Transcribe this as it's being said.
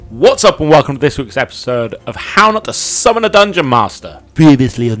What's up and welcome to this week's episode of How Not to Summon a Dungeon Master.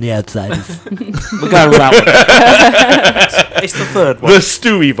 Previously on the Outsiders. We're going with that one. It's the third one. The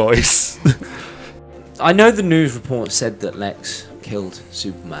Stewie voice. I know the news report said that Lex killed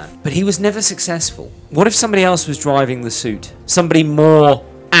Superman, but he was never successful. What if somebody else was driving the suit? Somebody more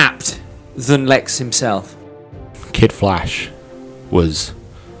apt than Lex himself? Kid Flash was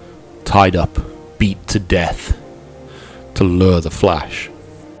tied up, beat to death to lure the Flash.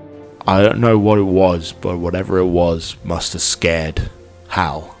 I don't know what it was, but whatever it was must have scared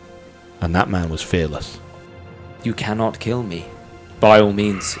Hal. And that man was fearless. You cannot kill me. By all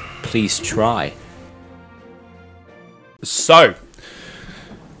means, please try. So,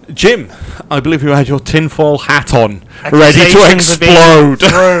 Jim, I believe you had your tinfoil hat on, ready to explode.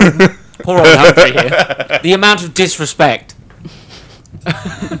 Poor old Humphrey here. The amount of disrespect.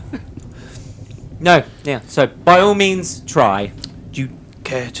 No, yeah, so by all means, try. Do you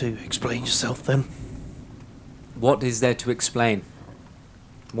care to explain yourself then? What is there to explain?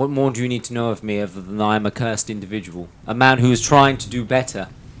 What more do you need to know of me other than I am a cursed individual? A man who is trying to do better.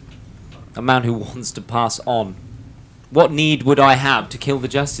 A man who wants to pass on. What need would I have to kill the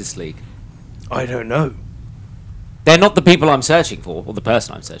Justice League? I don't know. They're not the people I'm searching for, or the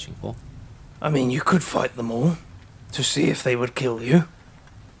person I'm searching for. I mean, you could fight them all to see if they would kill you.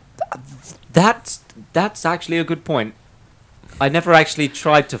 That's actually a good point. I never actually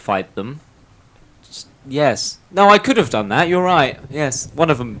tried to fight them. Yes. No, I could have done that, you're right. Yes. One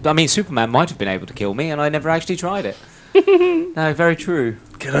of them, I mean, Superman might have been able to kill me, and I never actually tried it. No, very true.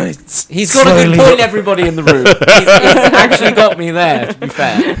 Can I He's got a good point, everybody in the room. He's actually got me there, to be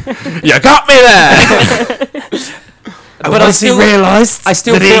fair. You got me there! But I still realised I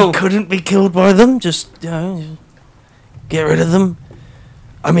still that feel he couldn't be killed by them. Just, get rid of them.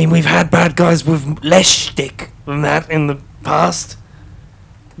 I mean, we've had bad guys with less shtick than that in the past.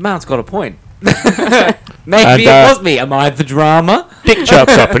 Man's got a point. And, Maybe it was me. Am I the drama? Dick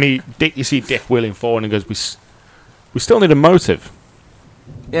chirps up and you see Dick wheeling forward and goes, we still need a motive.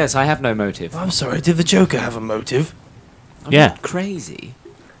 Yes, I have no motive. I'm sorry, did the Joker have a motive? I'm Yeah. not crazy.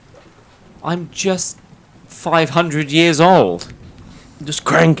 I'm just 500 years old. Just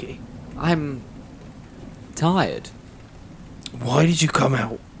cranky. I'm tired. Why did you come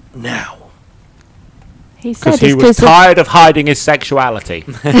out now? He said Because he was tired of hiding his sexuality.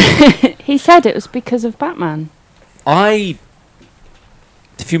 He said it was because of Batman. If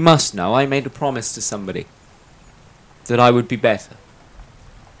you must know, I made a promise to somebody that I would be better.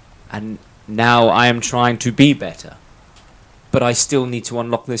 And now I am trying to be better. But I still need to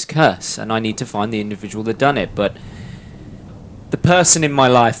unlock this curse, and I need to find the individual that done it. But the person in my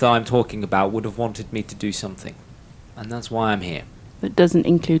life that I'm talking about would have wanted me to do something. And that's why I'm here. That doesn't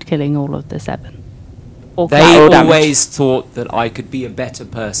include killing all of the 7. Or They collateral damage. always thought that I could be a better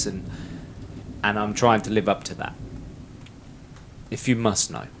person, and I'm trying to live up to that. If you must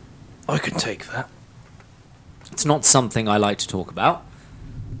know. I can take that. It's not something I like to talk about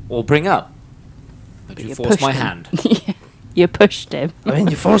or bring up. But you forced pushed my him. hand. Yeah, you pushed him. I mean,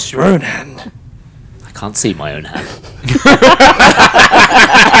 you forced your own hand. I can't see my own hand.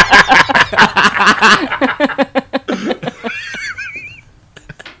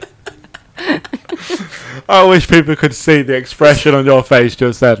 I wish people could see the expression on your face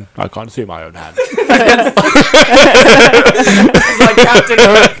just then. I can't see my own hand. It's like Captain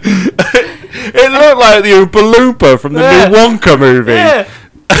Hook. It looked like the Oompa Loompa from the new Wonka movie. Yeah.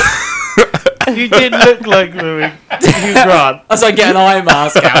 You did look like Louis. Hugh Grant. As I get an eye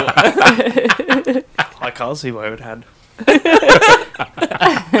mask out. I can't see my own hand.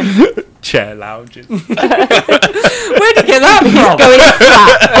 Chair lounging. Where'd you get that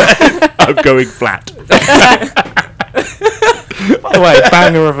from? I'm going flat. By the way,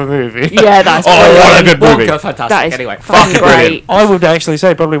 banger of a movie. Yeah, that's Oh, what a good movie. Wonka, fantastic. That is Anyway, fucking great. I would actually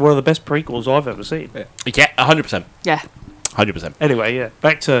say probably one of the best prequels I've ever seen. Yeah, 100%. Yeah. 100%. Anyway, yeah,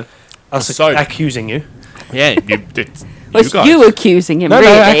 back to us So- accusing you. Yeah, it's Was guys. you accusing him, No,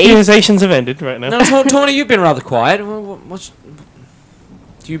 really? accusations have ended right now. no, Tony, you've been rather quiet. Do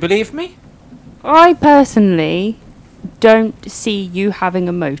you believe me? I personally don't see you having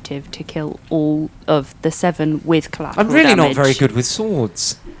a motive to kill all of the 7 with collateral I'm really not damage. very good with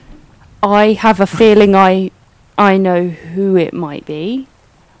swords. I have a feeling I know who it might be,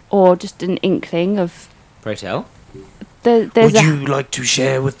 or just an inkling of. Pray tell. There's Would you like to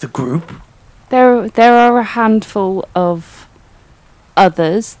share with the group? There are a handful of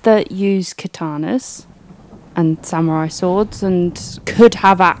others that use katanas and samurai swords and could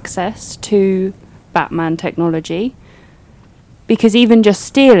have access to Batman technology, because even just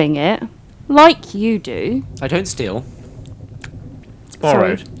stealing it, like you do, I don't steal.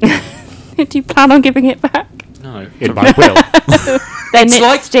 borrowed. Do you plan on giving it back? No. In my will. Then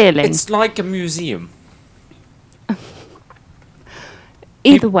it's stealing. It's like a museum.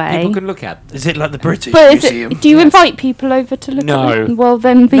 Either way. People can look at. Is it like the British But Museum? do you invite people over to look No. at it? Well,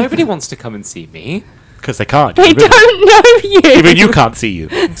 then people... Nobody wants to come and see me. Because they can't. They Even, don't know you. even you can't see you.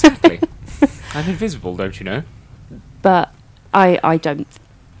 Exactly. I'm invisible, don't you know? But I don't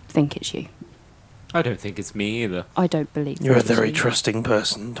think it's you. I don't think it's me either. I don't believe You're a it's very you. trusting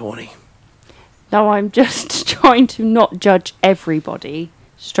person, Tawny. No, I'm just trying to not judge everybody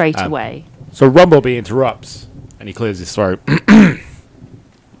straight away. So Rumblebee interrupts, and he clears his throat.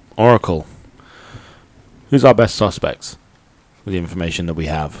 Oracle, who's our best suspects with the information that we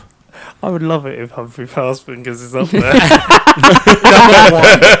have? I would love it if Humphrey Fastfingers is up there.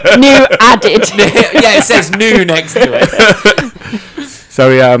 New added. Yeah, it says new next to it.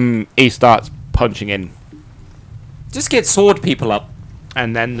 So he starts punching in, Just get sword people up.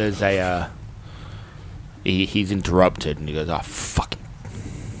 and then there's a he's interrupted, and he goes, "Ah, fucking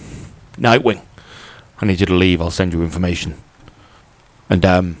Nightwing, I need you to leave. I'll send you information."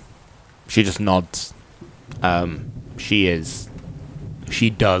 And she just nods. She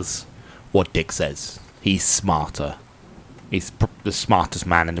does what Dick says. He's smarter. He's the smartest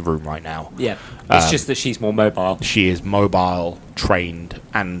man in the room right now. Yeah. It's just that she's more mobile. She is mobile, trained,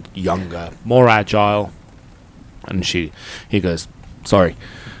 and younger, more agile. And he goes, "Sorry."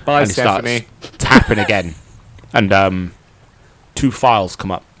 Bye, And he Stephanie. starts tapping again. And two files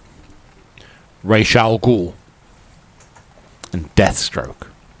come up. Ra's al Ghul and Deathstroke.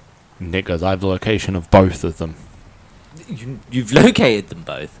 And Nick goes, "I have the location of both of them." You've located them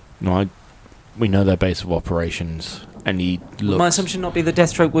both. No, we know their base of operations. And he looks... Would my assumption not be that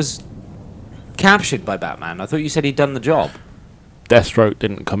Deathstroke was captured by Batman? I thought you said he'd done the job. Deathstroke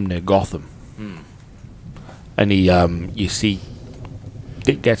didn't come near Gotham. And he, you see,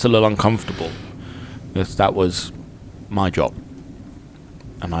 it gets a little uncomfortable. Because that was my job.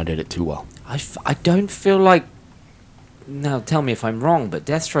 And I did it too well. I don't feel like... Now, tell me if I'm wrong, but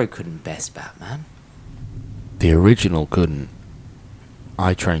Deathstroke couldn't best Batman. The original couldn't.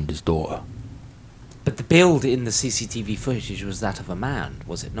 I trained his daughter. But the build in the CCTV footage was that of a man,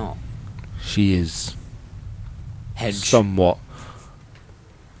 was it not? She is Hedge. somewhat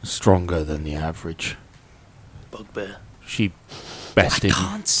stronger than the average. Bugbear. She I bested...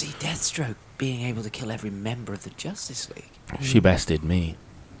 can't see Deathstroke being able to kill every member of the Justice League. She bested me.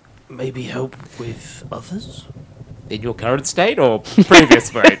 Maybe help with others? In your current state or previous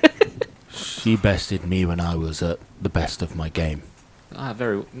state? She bested me when I was at the best of my game.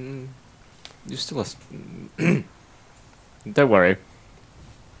 Very... you're still a... Don't worry.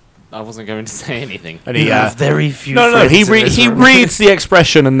 I wasn't going to say anything. And You have very few No, friends he in this he room. reads the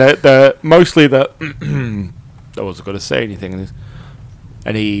expression and the mostly the... I wasn't going to say anything.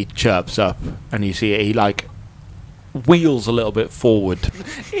 And he chirps up, and you see he like wheels a little bit forward.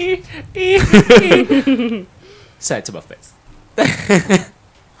 Say it to my face.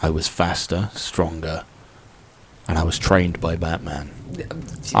 I was faster, stronger, and I was trained by Batman.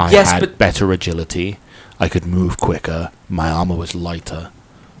 I Yes, had but better agility. I could move quicker. My armor was lighter.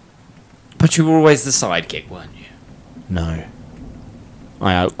 you were always the sidekick, weren't you? No.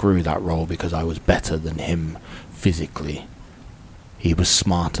 I outgrew that role because I was better than him physically. He was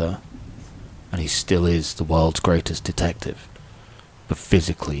smarter, and he still is the world's greatest detective. But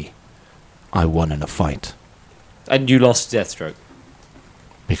physically, I won in a fight. And you lost Deathstroke.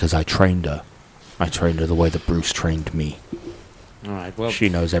 Because I trained her. I trained her the way that Bruce trained me. Alright, well... She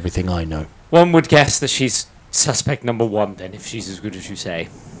knows everything I know. One would guess that she's suspect number one, then, if she's as good as you say.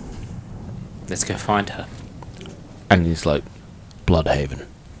 Let's go find her. And he's like, Bloodhaven.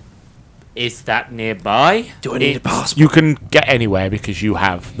 Is that nearby? Do I need a passport? You can get anywhere because you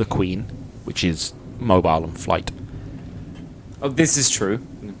have the Queen, which is mobile and flight. Oh, this is true.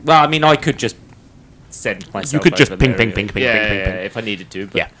 Well, I mean, I could just send myself. You could just over ping, there, ping, yeah. ping, ping, yeah, ping, ping, yeah, ping. if I needed to.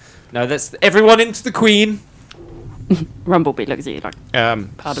 But Yeah. No, that's everyone into the Queen. Rumblebee looks at you like,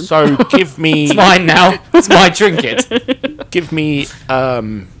 Pardon? So give me... It's mine now. It's my trinket. Give me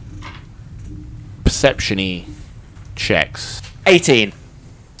perception-y checks. 18.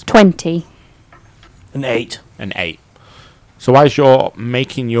 20. An 8. An 8. So as you're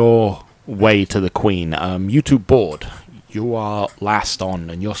making your way to the Queen, you two board. You are last on,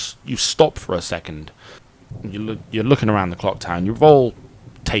 and you stop for a second. You're looking around the clock tower, and you've all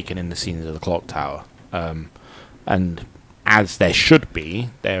taken in the scenes of the clock tower. And as there should be,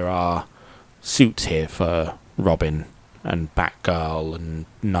 there are suits here for Robin and Batgirl and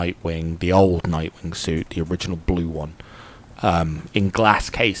Nightwing, the old Nightwing suit, the original blue one, in glass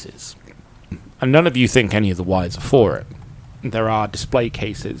cases. And none of you think any of the wives are for it. there are display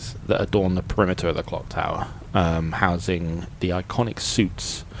cases that adorn the perimeter of the clock tower, housing the iconic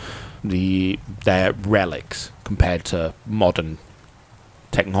suits. They're relics compared to modern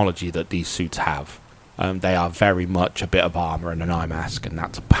technology that these suits have. They are very much a bit of armor and an eye mask, and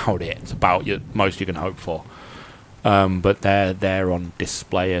that's about it. It's about most you can hope for. But they're there on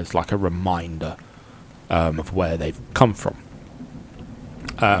display as like a reminder of where they've come from.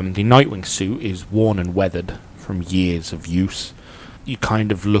 The Nightwing suit is worn and weathered from years of use. You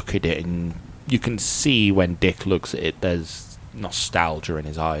kind of look at it and you can see when Dick looks at it, there's nostalgia in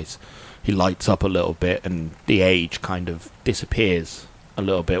his eyes. He lights up a little bit and the age kind of disappears a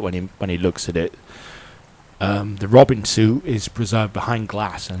little bit when he looks at it. The Robin suit is preserved behind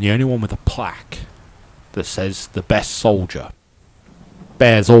glass, and the only one with a plaque that says "The Best Soldier"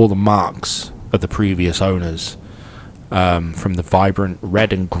 bears all the marks of the previous owners, from the vibrant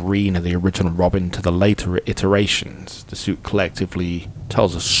red and green of the original Robin to the later iterations. The suit collectively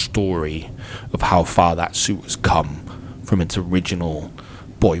tells a story of how far that suit has come from its original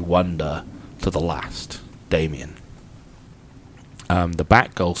Boy Wonder to the last, Damien. The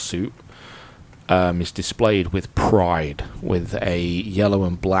Batgirl suit is displayed with pride, with a yellow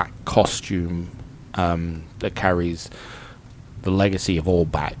and black costume that carries the legacy of all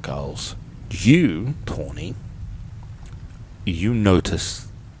Batgirls. You, Tawny, you notice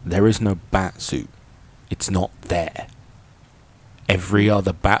there is no bat suit. It's not there. Every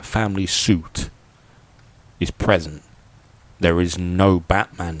other Bat family suit is present. There is no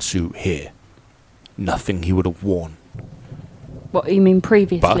Batman suit here. Nothing he would have worn. What you mean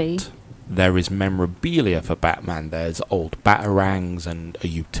previously? But there is memorabilia for Batman. There's old batarangs and a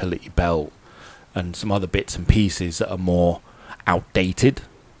utility belt and some other bits and pieces that are more outdated.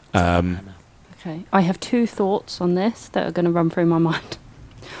 Okay, I have two thoughts on this that are going to run through my mind.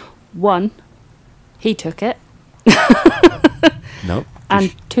 One, he took it. No.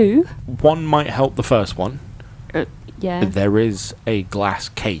 And two, one might help the first one. yeah. There is a glass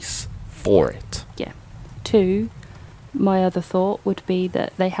case for it. Yeah. Two, my other thought would be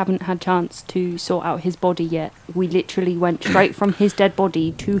that they haven't had chance to sort out his body yet. We literally went straight from his dead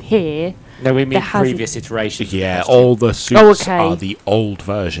body to here. No, we mean There hasn't- previous iterations. Yeah, all the suits okay. are the old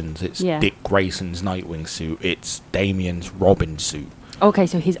versions. It's Yeah. Dick Grayson's Nightwing suit. It's Damien's Robin suit. Okay,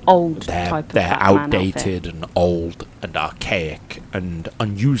 so his old They're type of Batman outdated outfit. and old and archaic and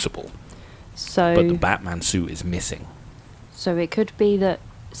unusable. So, But the Batman suit is missing. so it could be that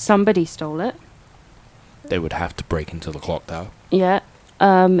somebody stole it. They would have to break into the clock tower. Yeah.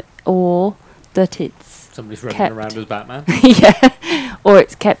 Or that it's Somebody's running kept- around as Batman. yeah, or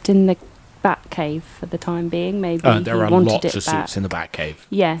it's kept in the Batcave for the time being. Maybe he There are wanted lots it of back. suits in the Batcave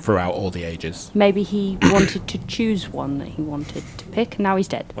Yeah, throughout all the ages. maybe he wanted to choose one that he wanted to pick, and now he's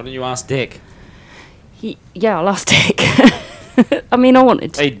dead. Why don't you ask Dick? I'll ask Dick. I mean, I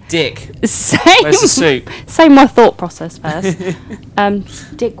wanted to Hey, Dick, say where's the suit? say my thought process first.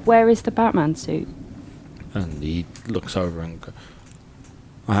 Dick, where is the Batman suit? And he looks over and goes,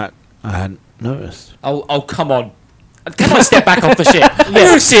 I hadn't noticed. Oh, come on. Come on, step back off the ship.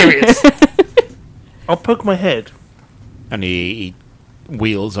 Are you serious? I'll poke my head. And he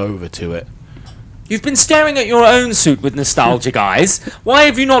wheels over to it. You've been staring at your own suit with nostalgic eyes. Why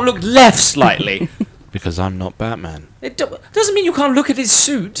have you not looked left slightly? Because I'm not Batman. It doesn't mean you can't look at his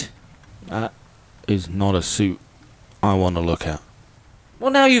suit. That is not a suit I want to look at.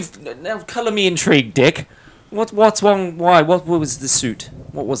 Well, now colour me intrigued, Dick. What's wrong? Why? What was the suit?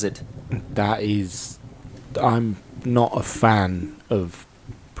 What was it? That is... I'm not a fan of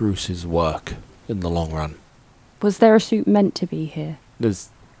Bruce's work in the long run. Was there a suit meant to be here?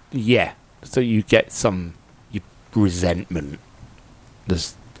 Yeah. So you get some resentment.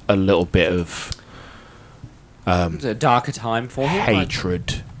 There's a little bit of Was it a darker time for him?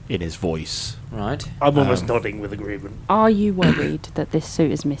 hatred in his voice. Right. I'm almost nodding with agreement. Are you worried that this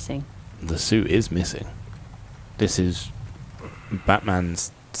suit is missing? The suit is missing. This is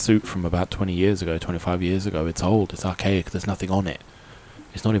Batman's suit from about 20 years ago, 25 years ago. It's old, it's archaic, there's nothing on it.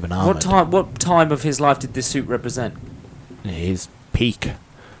 It's not even armoured. What time of his life did this suit represent? His peak.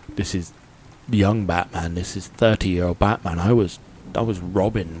 This is young Batman. This is 30-year-old Batman. I was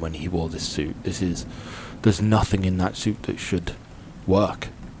Robin when he wore this suit. There's nothing in that suit that should work.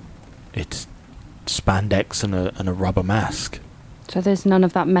 It's spandex and a rubber mask. So there's none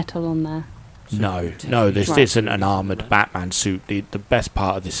of that metal on there. No, this Right. isn't an armoured Batman suit. The best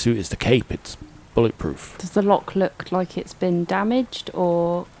part of this suit is the cape. It's bulletproof. Does the lock look like it's been damaged,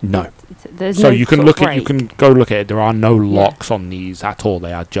 or No. there's So no you can sort of look at, you break? can go look at it. There are no Yeah. locks on these at all.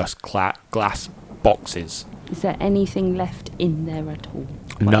 They are just glass boxes. Is there anything left in there at all?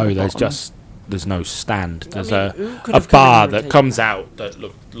 By No, the there's bottom? just there's no stand. There's who could a have come in bar here and that taken comes out that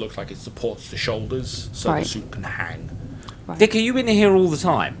looks like it supports the shoulders, so Right. the suit can hang. Right. Dick, are you in here all the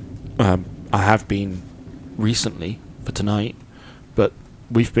time? I have been recently for tonight, but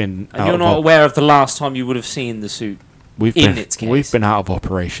we've been. And you're not aware of the last time you would have seen the suit We've in been its case? we've been out of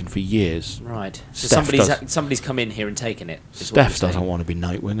operation for years. Right. So Steph somebody's come in here and taken it. is what you're Steph saying. doesn't want to be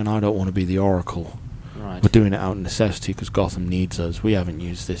Nightwing, and I don't want to be the Oracle. Right. We're doing it out of necessity because Gotham needs us. We haven't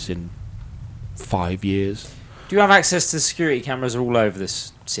used this in 5 years. Do you have access to security cameras all over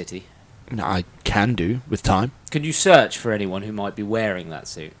this city? No, I can do with time. Can you search for anyone who might be wearing that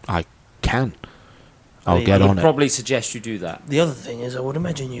suit? I can. I I'll mean, get I on would it. probably suggest you do that. The other thing is, I would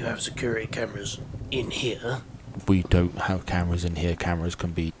imagine you have security cameras in here. We don't have cameras in here. Cameras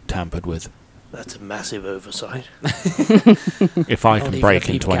can be tampered with. That's a massive oversight. If I Not can even break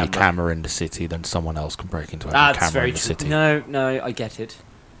a into peep any camera. camera in the city, then someone else can break into every That's camera very in the true. city. No, I get it.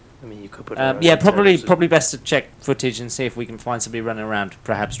 I mean, you could put. Yeah, probably best to check footage and see if we can find somebody running around,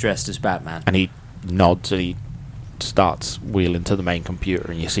 perhaps dressed as Batman. And he nods and he starts wheeling to the main computer,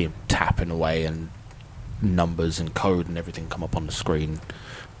 and you see him tapping away, and numbers and code and everything come up on the screen.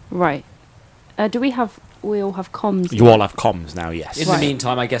 Right. We all have comms. You all have comms now, yes. In Right. the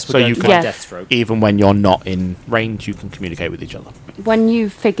meantime, I guess we're So going you to can- find Yeah. Deathstroke. Even when you're not in range, you can communicate with each other. When you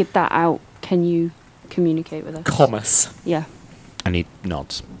figured that out, can you communicate with us? Commerce. Yeah. And he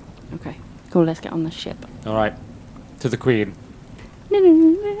nods. Okay. Cool. Let's get on the ship. All right. To the Queen.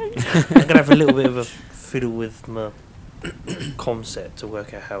 I'm gonna have a little bit of a fiddle with my com set to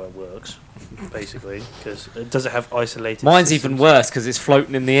work out how it works, basically, because does it have isolated? Mine's even systems? worse because it's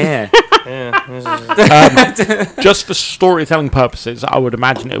floating in the air. Yeah. This is- Just for storytelling purposes, I would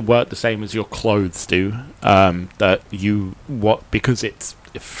imagine it would work the same as your clothes do. Because it's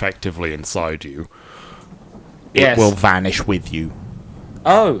effectively inside you, Yes. it will vanish with you.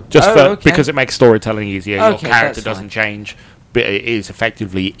 Okay. Because it makes storytelling easier. Your Okay, character that's doesn't fine. change, but it is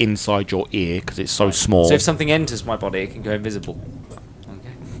effectively inside your ear because it's so small. So if something enters my body, it can go invisible.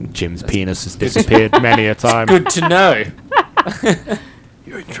 Okay. Jim's penis has disappeared many a time. Good to know.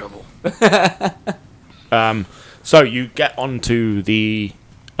 You're in trouble. So you get onto the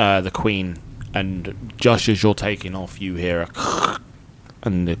Queen, and just as you're taking off, you hear a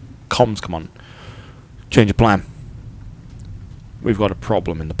and the comms come on. Change of plan. We've got a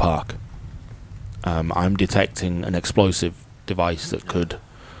problem in the park. I'm detecting an explosive device that could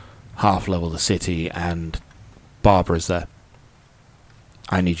half level the city, and Barbara's there.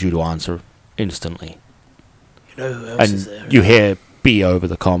 I need you to answer instantly. You know who else And is there? you hear B over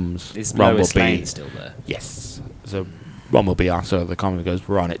the comms. Is Lois Rumblebee. Lane still there? Yes. So Rumblebee answers over the comm and goes,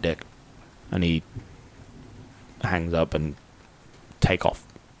 "We're on it, Dick." And he hangs up and take off.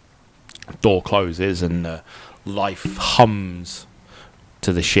 Door closes and life hums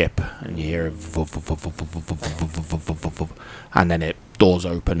to the ship, and you hear a and then it doors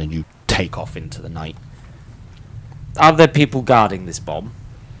open and you take off into the night. Are there people guarding this bomb?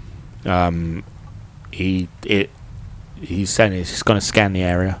 He's saying he's going to scan the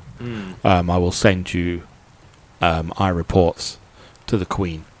area. I will send you eye reports to the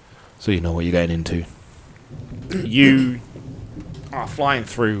Queen, so you know what you're getting into. You are flying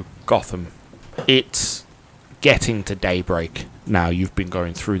through Gotham. It's getting to daybreak now. You've been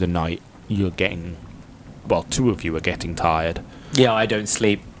going through the night. You're getting, well, two of you are getting tired. Yeah, I don't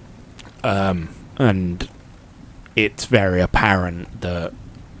sleep. And it's very apparent that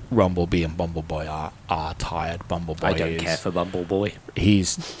Rumblebee and Bumbleboy are tired. Bumbleboy I don't care for Bumbleboy.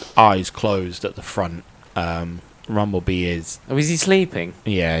 He's eyes closed at the front. Rumblebee is, Oh, is he sleeping?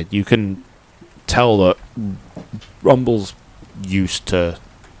 yeah, you can tell that Rumble's used to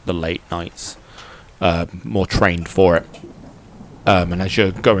the late nights, more trained for it. And as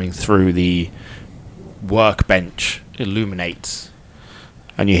you're going through, the workbench illuminates,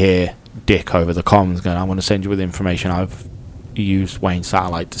 and you hear Dick over the comms going, "I want to send you with information. I've used Wayne's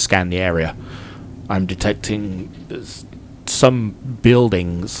satellite to scan the area. I'm detecting some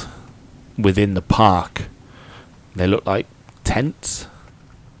buildings within the park. They look like tents,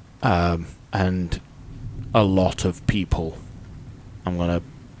 and a lot of people. I'm going to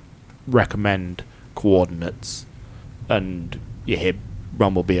recommend coordinates." And you hear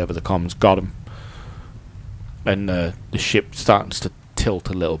Rumblebee over the comms, "Got him." And the ship starts to tilt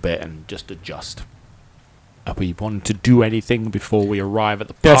a little bit and just adjust. Are we wanting to do anything before we arrive at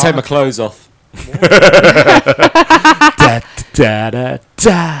the Yeah, park? take my clothes off. Da, da, da,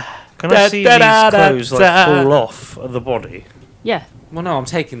 da. Can I see these clothes like fall off of the body? Yeah. Well, no, I'm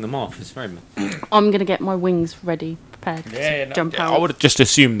taking them off. It's very. I'm gonna get my wings ready, prepared to jump out. I would just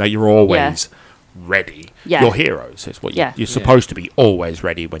assume that you're always ready. Yeah. You're heroes. It's what Yeah. you're supposed to be always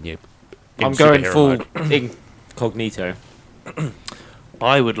ready when you I'm going superhero full mode. incognito.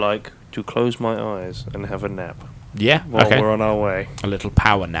 I would like to close my eyes and have a nap Yeah, while okay. we're on our way. A little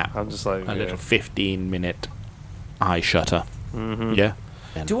power nap. I'm just like A little 15-minute eye shutter. Mm-hmm. Yeah?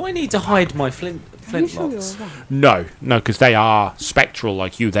 Do I need to hide my Are you sure flintlocks? you're right? No, because they are spectral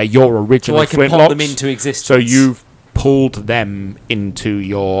like you. They're your So original I can flintlocks. pop them into existence. So you've pulled them into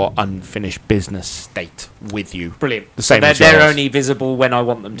your unfinished business state with you. Brilliant. The same so as they're yours. only visible when I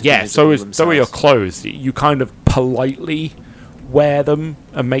want them to be Yeah, visible so are your themselves. clothes. You kind of politely wear them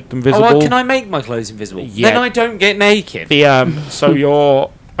and make them visible. Oh, can I make my clothes invisible? Yeah. Then I don't get naked. The so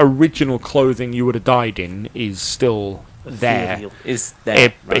your original clothing you would have died in is still there. Ethereal. Is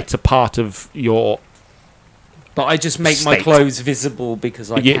there? Right. It's a part of your. But I just make my state. clothes visible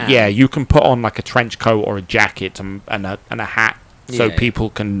because I can. Yeah, you can put on like a trench coat or a jacket and a hat, so Yeah.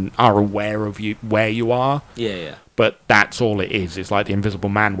 people are aware of you where you are. Yeah. But that's all it is. It's like the Invisible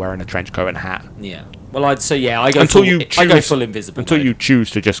Man wearing a trench coat and hat. Yeah. Well, I go Until full, you I go choose- full invisible. Until mode. you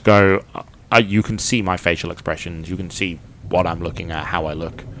choose to just go, you can see my facial expressions. You can see what I'm looking at, how I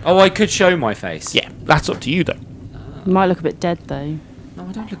look. Oh, I could show my face. Yeah, that's up to you though. You might look a bit dead though. No,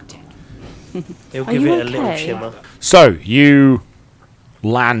 I don't look dead. It'll Are give you it a little okay? shimmer. So you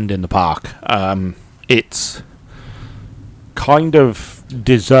land in the park. It's kind of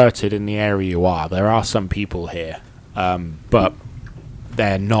deserted in the area you are. There are some people here, but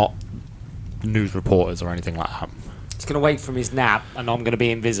they're not news reporters or anything like that. He's going to wait from his nap, and I'm going to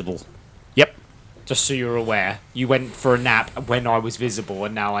be invisible. Yep, Just so you're aware. You went for a nap when I was visible,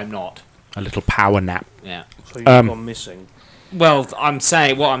 and now I'm not. a little power nap. Yeah. So you've gone missing. Well, what I'm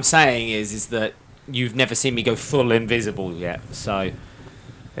saying is that you've never seen me go full invisible yet. So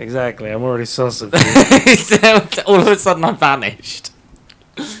Exactly. I'm already sus of you. all of a sudden I'm vanished.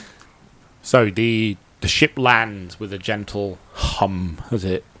 So the ship lands with a gentle hum as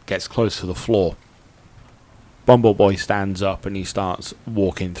it gets close to the floor. Bumbleboy stands up and he starts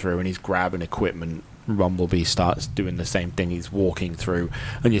walking through and he's grabbing equipment. Rumblebee starts doing the same thing. He's walking through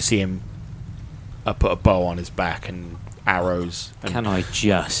and you see him put a bow on his back and arrows. And Can I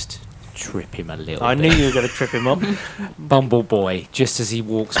just trip him a little I bit? knew you were going to trip him up. Bumbleboy, just as he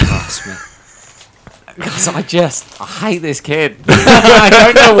walks past me. Because I hate this kid. I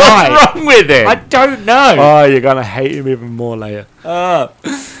don't know why. What's wrong with him? I don't know. Oh, you're gonna hate him even more later.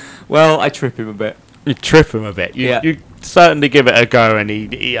 Well, I trip him a bit. You trip him a bit. You certainly give it a go, and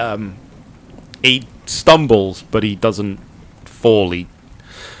he stumbles, but he doesn't fall. He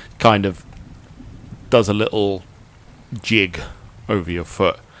kind of does a little jig over your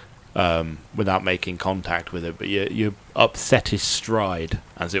foot without making contact with it. But you upset his stride,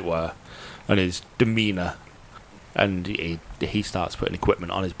 as it were, and his demeanour. And he starts putting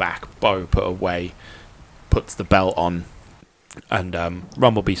equipment on his back, bow put away, puts the belt on. And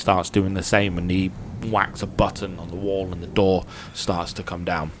Rumblebee starts doing the same, and he whacks a button on the wall, and the door starts to come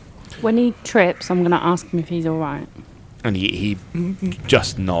down. When he trips, I'm going to ask him if he's all right. And he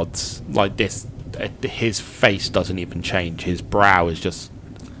just nods like this. His face doesn't even change. His brow is just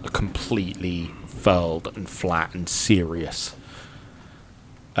completely furled and flat and serious.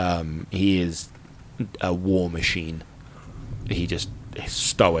 He is a war machine. He just is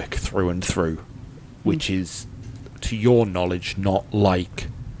stoic through and through, which is, to your knowledge, not like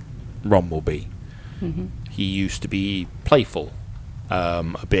Rumblebee. Mm-hmm. He used to be playful,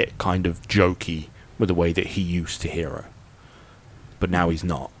 a bit kind of jokey with the way that he used to hero, but now he's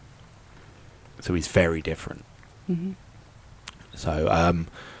not. So he's very different. Mm-hmm. So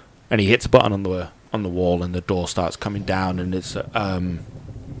and he hits a button on the wall, and the door starts coming down, and it's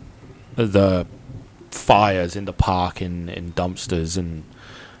the fires in the park in dumpsters and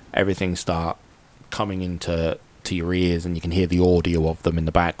everything start coming into your ears, and you can hear the audio of them in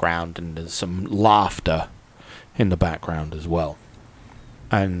the background, and there's some laughter in the background as well.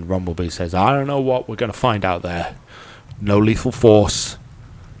 And Rumblebee says, I don't know what we're going to find out there. No lethal force.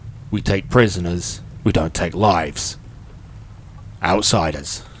 We take prisoners. We don't take lives.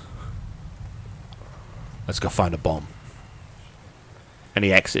 Outsiders. Let's go find a bomb. And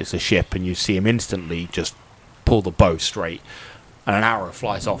he exits the ship, and you see him instantly just pull the bow straight, and an arrow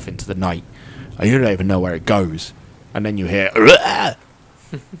flies off into the night, and you don't even know where it goes. And then you hear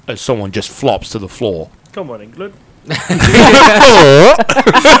as someone just flops to the floor. Come on, England. Got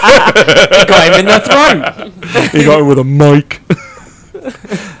him in the throat. You got him with a mic.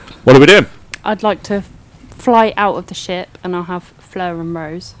 What are we doing? I'd like to fly out of the ship, and I'll have Fleur and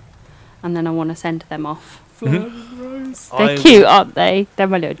Rose, and then I want to send them off. They're cute, aren't they? They're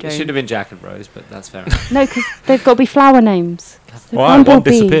my little It Joan. should have been Jack and Rose, but that's fair enough. No, because they've got to be flower names. Why? One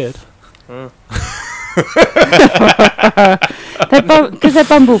Bumblebees. disappeared. Because they're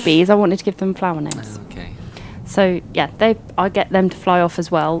bumblebees, I wanted to give them flower names. Okay. So yeah, I get them to fly off as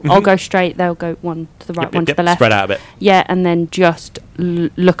well. I'll go straight. They'll go one to the right, one to the left. Spread out a bit. Yeah, and then just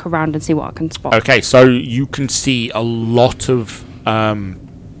look around and see what I can spot. Okay, so you can see a lot of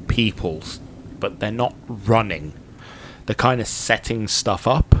people, but they're not running. They're kind of setting stuff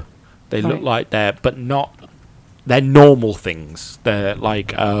up. They look like they're normal things. They're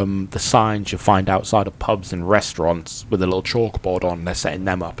like the signs you find outside of pubs and restaurants with a little chalkboard on. They're setting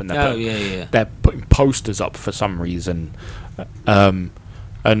them up, and they're putting posters up for some reason.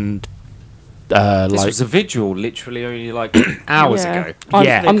 This was a vigil, literally only like hours ago. I'm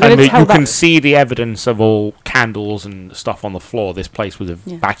and gonna tell you that- can see the evidence of all candles and stuff on the floor. This place was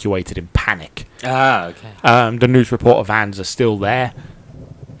evacuated in panic. Okay. The news reporter vans are still there.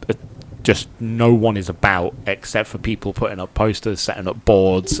 Just no one is about except for people putting up posters, setting up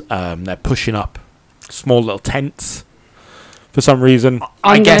boards. They're pushing up small little tents for some reason.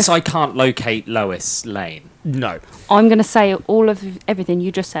 I guess I can't locate Lois Lane. No. I'm going to say everything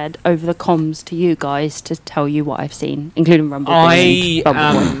you just said over the comms to you guys to tell you what I've seen, including Rumblebee.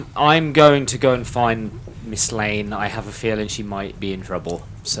 I'm going to go and find Miss Lane. I have a feeling she might be in trouble,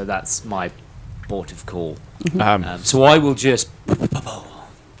 so that's my port of call. So I will just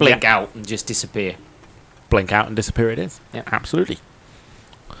blink out and just disappear. Blink out and disappear it is. Yeah. Absolutely.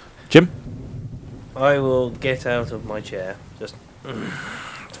 Jim? I will get out of my chair, just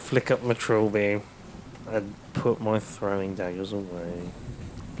flick up my troll beam, and put my throwing daggers away,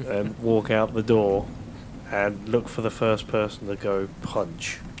 and walk out the door, and look for the first person to go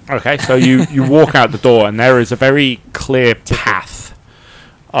punch. Okay, so you walk out the door, and there is a very clear path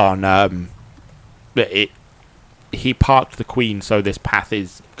on he parked the Queen, so this path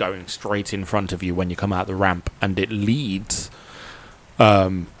is going straight in front of you when you come out the ramp, and it leads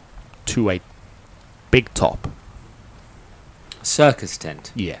to a big top. Circus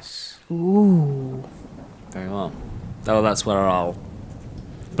tent. Yes. Ooh. Very well. Oh, that's where I'll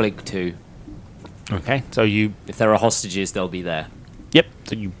blink to. Okay, so If there are hostages, they'll be there. Yep,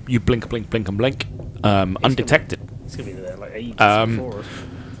 so you blink, blink, blink, and blink. Undetected. It's gonna be there like ages Um, before us.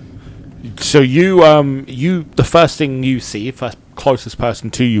 So the first thing you see, closest person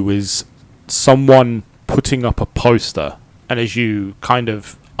to you, is someone putting up a poster, and as you kind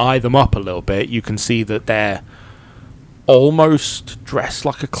of eye them up a little bit, you can see that they're almost dressed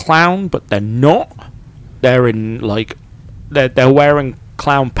like a clown, but they're not. They're in like they're wearing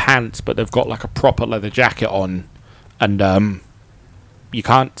clown pants, but they've got like a proper leather jacket on, and you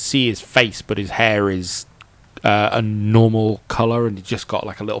can't see his face, but his hair is a normal colour, and he's just got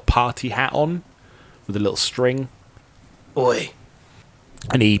like a little party hat on with a little string. Oi.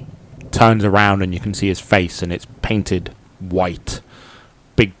 And he turns around and you can see his face, and it's painted white,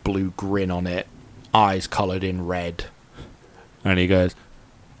 big blue grin on it, eyes coloured in red, and he goes,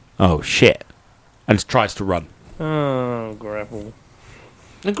 "Oh shit," and tries to run. Oh, grapple.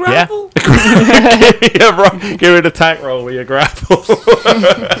 The grapple? Give it an attack roll with your grapple.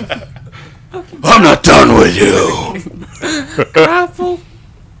 I'm not done with you. Grapple?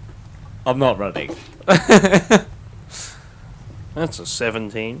 I'm not running. That's a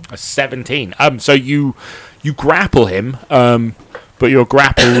 17. A 17. So you grapple him, but your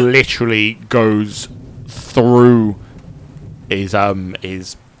grapple literally goes through his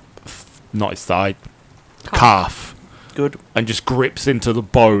not his thigh, calf, Good. and just grips into the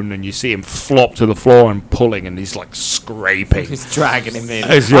bone, and you see him flop to the floor and pulling, and he's like scraping. He's dragging him in.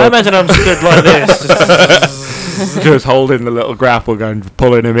 As I you're imagine I'm stood like this. just holding the little grapple gun,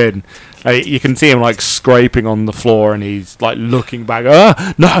 pulling him in. You can see him like scraping on the floor, and he's like looking back.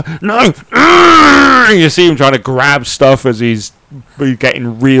 No! You see him trying to grab stuff as he's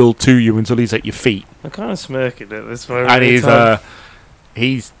getting reeled to you until he's at your feet, I'm kind of smirking at this moment. and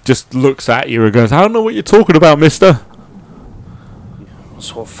he's just looks at you and goes, "I don't know what you're talking about, mister." What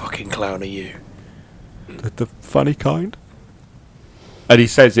sort of fucking clown are you? The funny kind. And he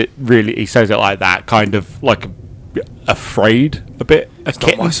says it like that, kind of like afraid a bit. It's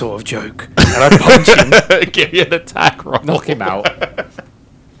not my sort of joke. And I punch him. Give you an attack roll. Knock him out.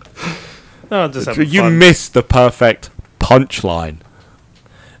 No, I'm just You missed the perfect punchline.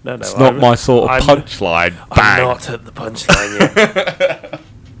 No, It's not my sort of punchline. I'm Bang. not at the punchline yet.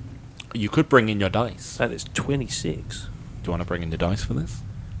 You could bring in your dice. That is 26. Do you want to bring in the dice for this?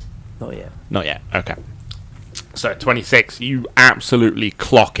 Not yet. Not yet. Okay. So 26, you absolutely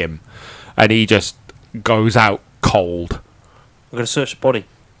clock him, and he just goes out cold. I'm going to search the body.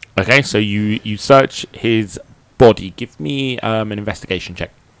 Okay, so you search his body. Give me an investigation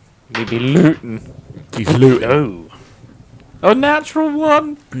check. You'd be looting. He's looting. No. A natural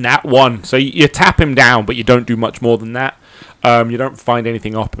one. Nat 1. So you tap him down, but you don't do much more than that. You don't find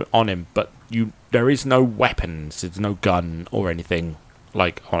anything up on him, but there is no weapons. There's no gun or anything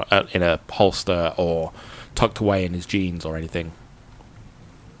like in a holster or tucked away in his jeans or anything.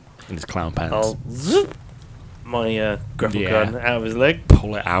 In his clown pants. I'll zip my grapple gun out of his leg.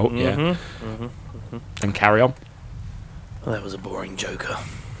 Pull it out, and carry on. Well, that was a boring Joker.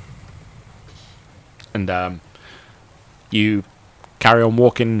 And you carry on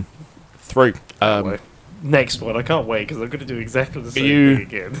walking through. Next one, I can't wait because I'm going to do exactly the same thing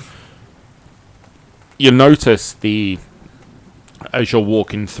again. You notice as you're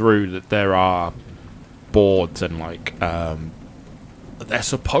walking through that there are boards and like they're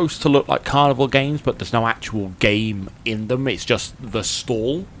supposed to look like carnival games, but there's no actual game in them. It's just the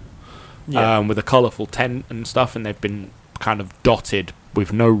stall with a colourful tent and stuff, and they've been kind of dotted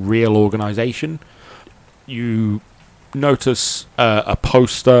with no real organisation. You notice a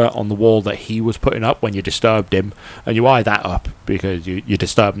poster on the wall that he was putting up when you disturbed him, and you eye that up because you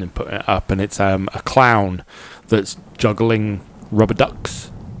disturbed him putting it up, and it's a clown that's juggling rubber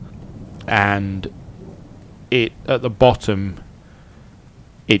ducks, and it at the bottom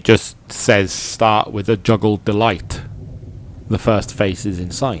it just says start with a juggled delight. The first face is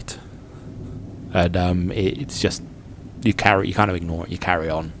in sight, and it's just you kind of ignore it. You carry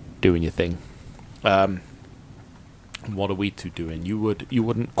on doing your thing. What are we two doing? You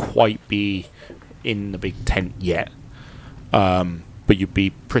wouldn't quite be in the big tent yet, but you'd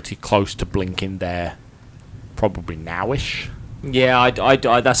be pretty close to blinking there, probably nowish. Yeah, I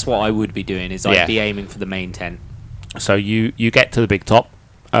that's what I would be doing. I'd be aiming for the main tent. So you get to the big top,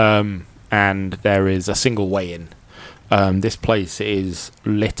 and there is a single way in. This place is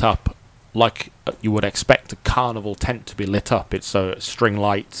lit up like you would expect a carnival tent to be lit up. It's string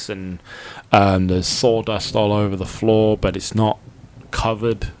lights and there's sawdust all over the floor, but it's not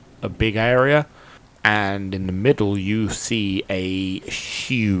covered a big area. And in the middle you see a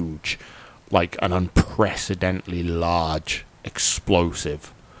huge, like an unprecedentedly large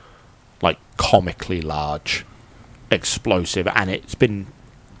explosive, like comically large explosive, and it's been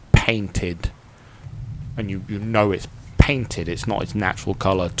painted, and you know it's painted, it's not its natural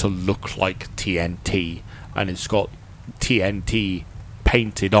colour, to look like TNT, and it's got TNT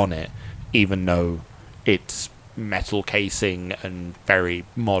painted on it, even though it's metal casing and very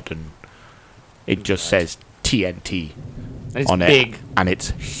modern. It just says TNT on big. it, and it's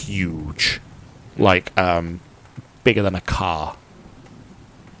huge, like bigger than a car.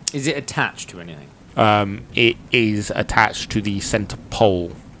 Is it attached to anything? It is attached to the centre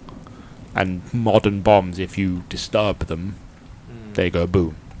pole, and modern bombs, if you disturb them, they go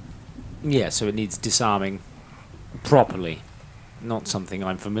boom. Yeah, so it needs disarming properly. Not something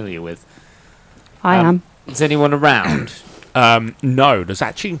I'm familiar with. I am. Is anyone around? No, there's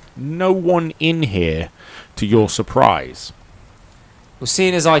actually no one in here, to your surprise. Well,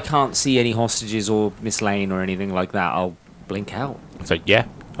 seeing as I can't see any hostages or Miss Lane or anything like that, I'll blink out. So, yeah,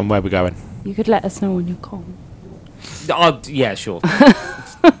 and where are we going? You could let us know on your call. Yeah, sure.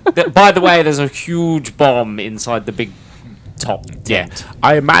 By the way, there's a huge bomb inside the big top tent. Yeah,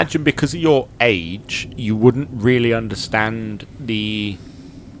 I imagine because of your age, you wouldn't really understand the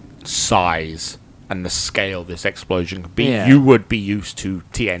size and the scale this explosion could be. Yeah. You would be used to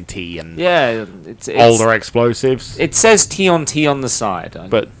TNT and it's older explosives. It says T on the side.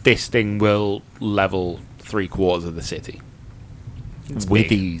 But this thing will level 3/4 of the city. It's with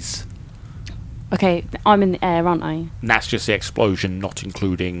big. ease. Okay, I'm in the air, aren't I? And that's just the explosion, not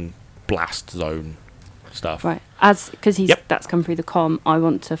including blast zone stuff. Right. Because that's come through the comm, I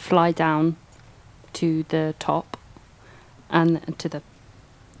want to fly down to the top and to the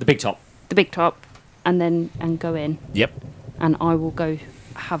big top. The big top, and go in. Yep. And I will go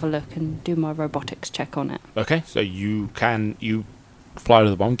have a look and do my robotics check on it. Okay, so you fly to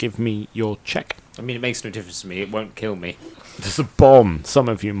the bomb. Give me your check. I mean, it makes no difference to me. It won't kill me. There's a bomb. Some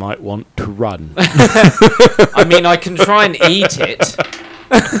of you might want to run. I mean, I can try and eat it.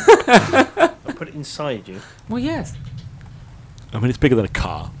 I'll put it inside you. Well, yes. I mean, it's bigger than a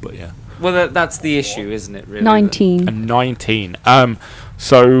car, but yeah. Well, that's the issue, isn't it, really? 19. A 19.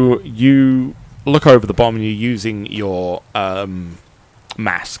 So you look over the bomb and you're using your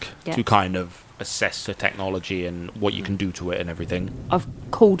mask to kind of assess the technology and what you can do to it and everything. I've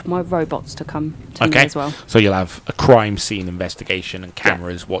called my robots to come to me as well. So you'll have a crime scene investigation and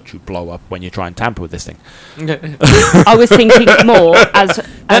cameras watch you blow up when you try and tamper with this thing. I was thinking more as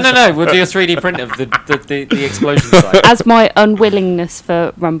No. We'll do a 3D print of the explosion site. As my unwillingness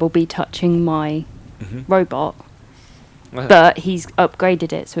for Rumblebee touching my robot, but he's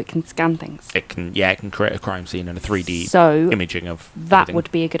upgraded it so it can scan things. It can create a crime scene and a 3D So imaging of that everything.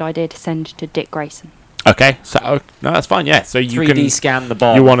 would be a good idea to send to Dick Grayson. Okay, so no, that's fine. Yeah, so you 3D can scan the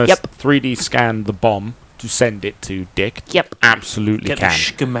bomb. You want to Yep. 3D scan the bomb to send it to Dick? Yep. Absolutely Get the can.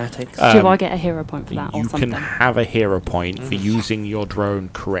 schematics. Do I get a hero point for that or You something? can have a hero point for using your drone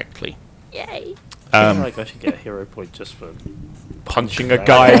correctly. Yay! I feel like I should get a hero point just for Punching a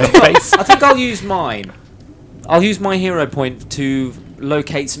guy in the face. I think I'll use mine. I'll use my hero point to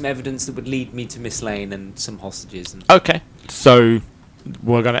locate some evidence that would lead me to Miss Lane and some hostages. And Okay, so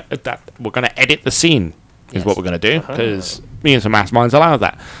we're gonna edit the scene. Is Yes. what we're gonna do because me and some masterminds allow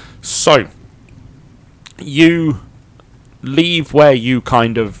that. So you leave where you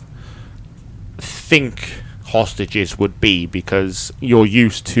kind of think hostages would be because you're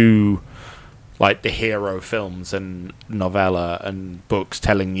used to like the hero films and novella and books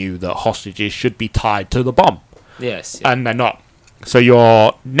telling you that hostages should be tied to the bomb, yes. Yeah. and they're not. So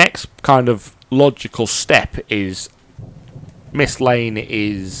your next kind of logical step is Miss Lane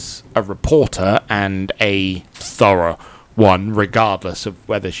is a reporter and a thorough one, regardless of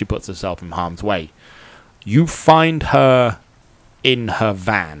whether she puts herself in harm's way. You find her in her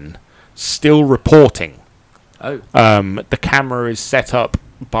van, still reporting. Oh. The camera is set up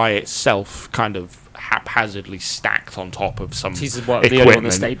by itself, kind of haphazardly stacked on top of some She's the equipment, only one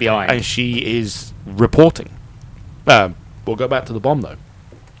that stayed behind. and she is reporting. We'll go back to the bomb though.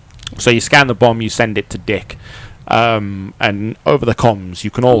 So you scan the bomb, you send it to Dick, and over the comms you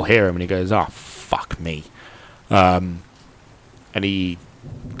can all hear him, and he goes, "Ah, fuck me," and he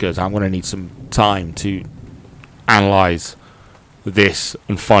goes, "I'm going to need some time to analyze this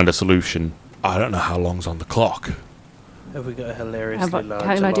and find a solution. I don't know how long's on the clock." Have we got a How hilariously about, large can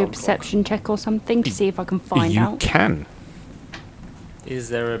I do a alarm clock? perception check or something to see if I can find you out? can. Is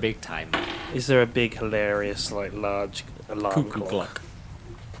there a big timer? Is there a big, hilarious, like, large alarm Cuckoo clock?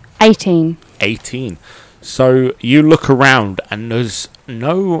 18. 18. So you look around and there's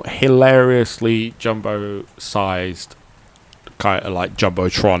no hilariously jumbo-sized kind of like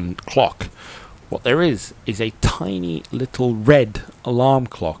Jumbotron clock. What there is a tiny little red alarm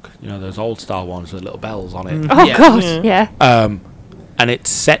clock. You know, those old style ones with little bells on it. Oh Yeah. god, yeah. And it's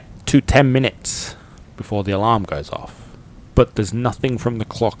set to 10 minutes before the alarm goes off. But there's nothing from the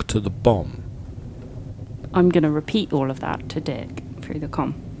clock to the bomb. I'm going to repeat all of that to Dick through the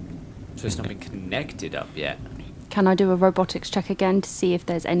comm. So it's not been connected up yet. Can I do a robotics check again to see if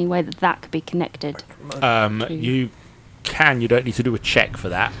there's any way that that could be connected? You can. You don't need to do a check for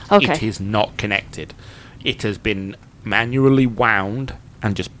that. Okay. It is not connected. It has been manually wound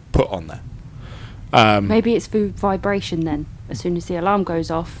and just put on there. Maybe it's through vibration then. As soon as the alarm goes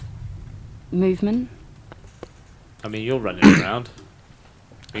off, movement. I mean, you're running around.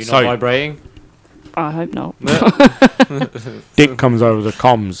 Are you So- not vibrating? I hope not. Dick comes over the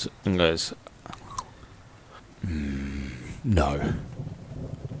comms and goes, No.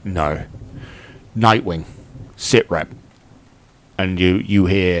 Nightwing, sit rep." And you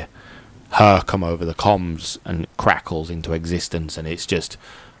hear her come over the comms and it crackles into existence, and it's just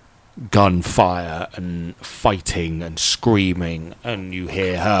gunfire and fighting and screaming, and you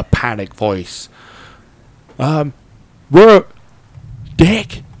hear her panic voice. We're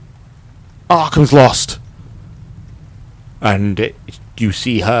Dick. Arkham's lost. And you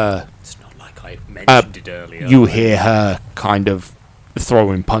see her. It's not like I mentioned it earlier. You hear her kind of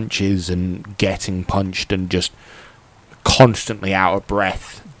throwing punches and getting punched and just constantly out of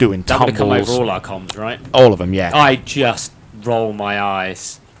breath, doing That would have come tumbles. over all our comms, right? All of them, yeah. I just roll my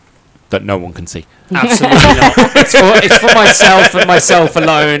eyes. That no one can see. Absolutely not. It's for myself and myself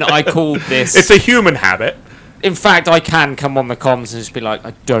alone. I called this. It's a human habit. In fact, I can come on the comms and just be like,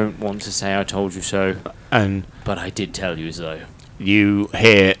 I don't want to say I told you so, And but I did tell you so. you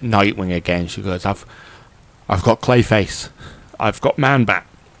hear Nightwing again. She goes, I've got Clayface. I've got Man-Bat.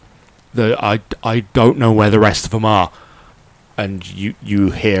 I don't know where the rest of them are. And you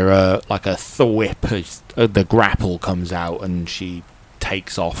hear like a thwip as the grapple comes out and she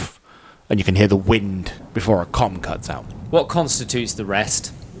takes off. And you can hear the wind before a comm cuts out. What constitutes the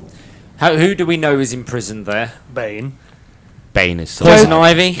rest? Who do we know is imprisoned there? Bane, Bane is still Poison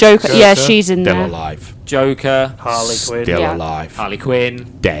alive. Ivy? Joker, yeah, Joker. she's in Still there. alive. Joker? Harley Quinn. Still Yeah. alive. Harley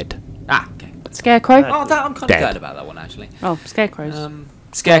Quinn? Dead. Ah, okay. Scarecrow? Oh, that I'm kind of Dead. glad about that one, actually. Oh, Scarecrow's.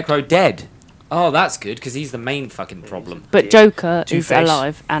 Scarecrow dead. Oh, that's good, because he's the main fucking problem. But Joker is Two-Face.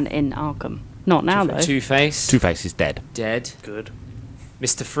 alive and in Arkham. Not now, though. Two-Face? Two-Face is dead. Dead. Good.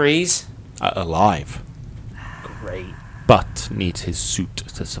 Mr. Freeze? Alive. Great. But needs his suit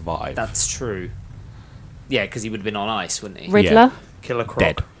to survive. That's true. Yeah, because he would have been on ice, wouldn't he? Riddler? Killer Croc.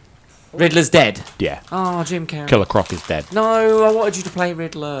 Dead. Riddler's dead. Yeah. Oh, Jim Carrey. Killer Croc is dead. No, I wanted you to play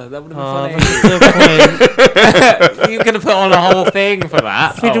Riddler. That would have Oh, been that's funny. You're going to put on a whole thing for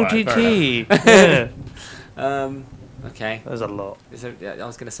that. Fiddle Alright, fair TT. Yeah. enough. Okay. There's a lot. I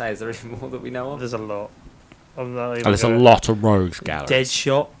was going to say, is there any more that we know of? There's a lot. I'm not even There's a gonna- lot of rogues galleries.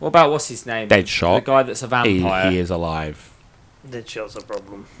 Deadshot. What about, what's his name? Deadshot. The guy that's a vampire. He is alive. Deadshot's a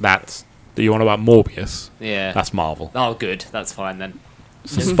problem. That's. Do you want about Morbius? Yeah. That's Marvel. Oh, good. That's fine then.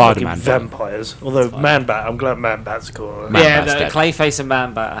 It's a Fucking Spider-Man. vampires. Although fine. Man-Bat, I'm glad Man-Bat's cool. Man- yeah, Bat's the dead. Clayface and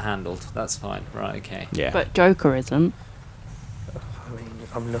Man-Bat are handled. That's fine. Right, okay. Yeah. But Joker isn't. I mean,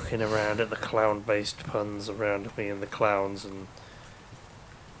 I'm looking around at the clown-based puns around me and the clowns, and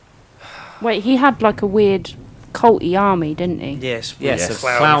Wait, he had like a weird culty army, didn't he? yes, with Yes, the of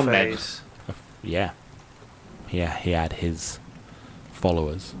clown clown men. face. Yeah. Yeah, he had his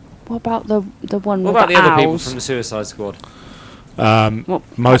followers. What about the one What with about the other people owls? from the Suicide Squad?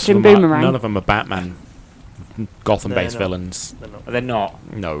 What, Most Captain of them Boomerang? none of them are Batman. Gotham-based No. villains. They're not. They're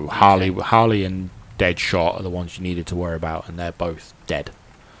not. No, Harley and Deadshot are the ones you needed to worry about, and they're both dead.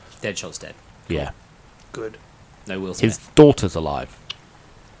 Deadshot's dead. Yeah. Good. No Will Smith. His daughter's alive,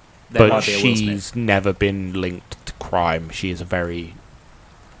 There but might be a Will Smith. she's never been linked to crime. She is a very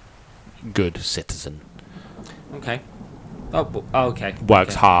good citizen. Okay. Oh, okay.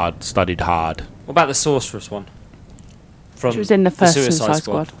 Works Okay. hard, studied hard. What about the Sorceress one? From She was in the first Suicide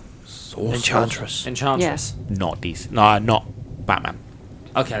Squad. Enchantress. Enchantress. Not decent. No, not Batman.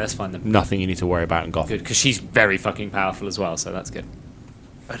 Okay, that's fine then. Nothing you need to worry about in Gotham. Good, because she's very fucking powerful as well, so that's good.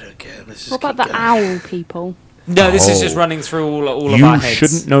 I don't care. Let's just What about keep the going. owl people? No, this is Oh. just running through all of You our heads.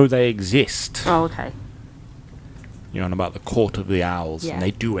 shouldn't know they exist. Oh, okay. You're on about the Court of the Owls, Yeah. and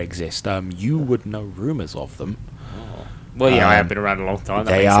they do exist. You would know rumours of them. Well, yeah, I have Um, been around a long time.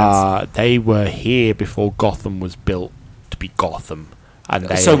 That They makes are. They were here before Gotham was built to be Gotham, and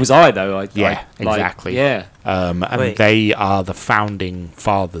they. sense. So was I, though. Yeah, like, exactly. Yeah. And Wait. they are the founding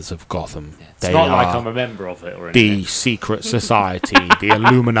fathers of Gotham. It's They not like are I'm a member of it or anything. the secret society, the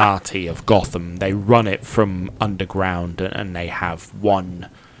Illuminati of Gotham. They run it from underground, and they have one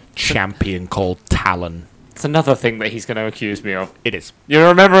champion called Talon. It's another thing that he's going to accuse me of. It is. You're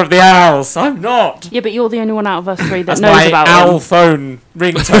a member of the Owls. I'm not. Yeah, but you're the only one out of us three that That's knows my about owl them. phone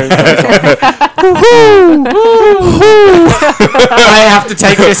ringtone. I have to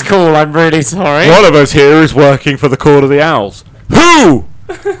take this call. I'm really sorry. One of us here is working for the Court of the Owls. Who?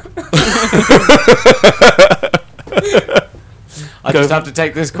 I just have to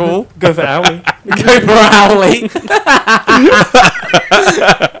take this call. Go for Owlie. Go for Owly.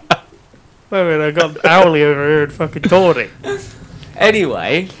 Wait a minute, I got Owlie over here and fucking Tawny.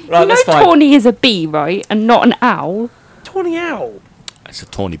 Anyway, You right, know that's fine. Tawny is a bee, right? And not an owl. Tawny Owl. It's a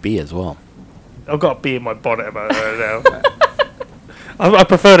tawny bee as well. I've got a bee in my bonnet about her now. I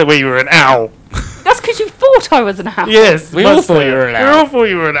preferred it when you were an owl. That's because you thought I was an owl. Yes. We all much thought you better. were an We owl. all thought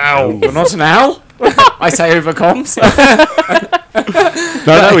you were an owl. You're not an owl? I say over comms.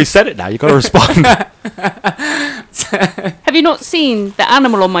 No, he said it now. You got to respond. Have you not seen the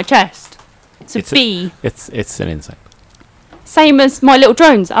animal on my chest? It's a It's a- bee. It's an insect, Same as my little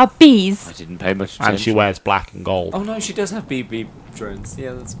drones are bees. I didn't pay much attention. and she wears black and gold, Oh no, she does have BB drones.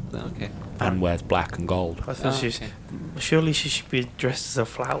 Yeah, that's okay. and wears black and gold. I thought Oh, she's. okay. Surely she should be dressed as a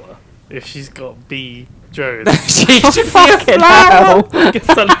flower if she's got bee drones. She should be a Fucking flower. hell. Like a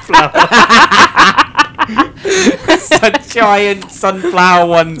sunflower. It's a giant sunflower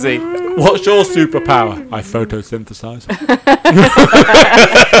onesie. What's your superpower? I photosynthesize.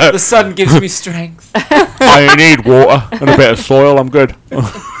 The sun gives me strength. I need water and a bit of soil. I'm good.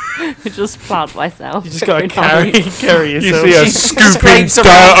 Just plant myself. You just gotta every night. carry You yourself. see her She scooping scrapes dirt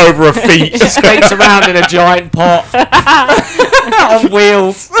around. over her feet. She skates around in a giant pot on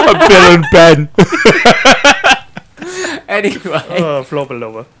wheels. Bill and Ben. Anyway, Oh, flobber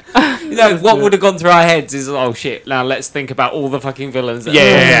lobber. you know what would have gone through our heads is, oh shit! Now let's think about all the fucking villains that Yeah, are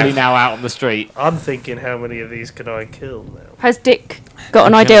yeah, yeah. probably now out on the street. I'm thinking, how many of these can I kill now? Has Dick got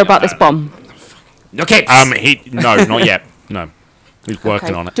an idea about this bomb? Okay. No, not yet. No, he's working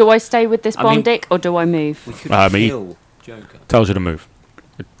Okay. on it. Do I stay with this I bomb, mean- Dick, or do I move? we could Me. kill Joker. Tells you to move.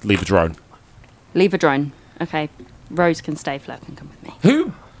 Leave a drone. Leave a drone. Okay. Rose can stay. Flo can come with me.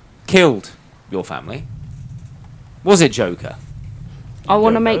 Who killed your family? Was it Joker? I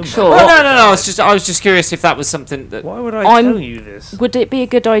want to don't make know, sure. Oh, no. I was just curious if that was something that. Why would I I'm- tell you this? Would it be a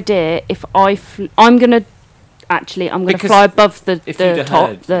good idea if I'm gonna Because fly above the if you'd have top,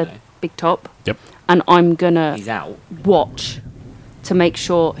 heard, the you know. big top. Yep. And I'm gonna He's out. watch to make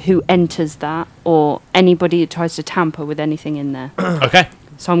sure who enters that or anybody that tries to tamper with anything in there. Okay.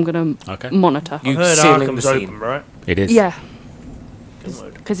 So I'm gonna Okay. monitor. You I've heard sealing the Arkham's scene. open, right? It is. Yeah.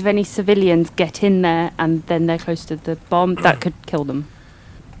 Because if any civilians get in there and then they're close to the bomb, that could kill them.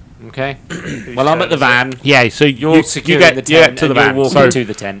 Okay. Well, I'm at the van. Yeah, so You're securing get, the tent. you get to and the you're van. walking So to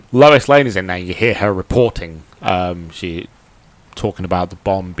the tent. Lois Lane is in there. You hear her reporting. She talking about the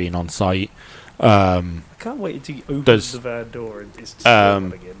bomb being on site. I can't wait until you open There's, the van door and it's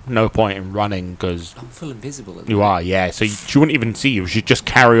again. no point in running because I'm full invisible. At the you minute. are. Yeah, so she wouldn't even see you. She'd just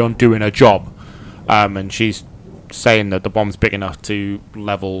carry on doing her job. And she's saying that the bomb's big enough to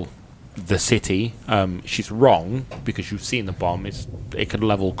level the city. She's wrong because you've seen the bomb. It could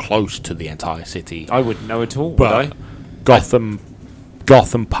level close to the entire city. I wouldn't know at all, would But I?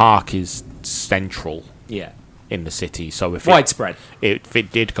 Gotham Park is central Yeah. in the city, so if Widespread. if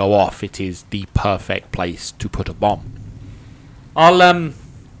it did go off, it is the perfect place to put a bomb. I'll,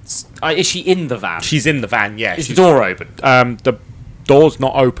 is she in the van? She's in the van, yeah. Is the door open? The door's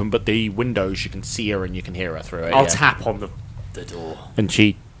not open, but the windows, you can see her and you can hear her through it. I'll yeah. tap on the door. And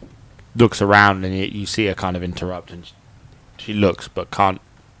she looks around and you see her kind of interrupt, and she looks but can't.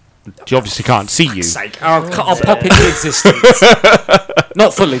 She obviously can't see you. Sake. I'll pop into existence.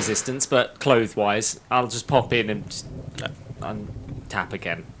 Not full existence, but clothes-wise. I'll just pop in and tap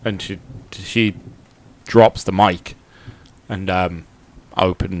again. And she drops the mic and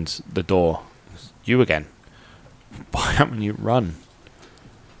opens the door. You again. Why haven't you run?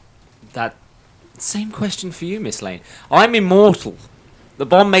 That same question for you, Miss Lane. I'm immortal. The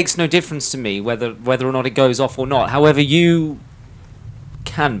bomb makes no difference to me whether or not it goes off or not. However, you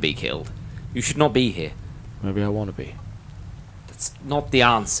can be killed. You should not be here. Maybe I want to be. That's not the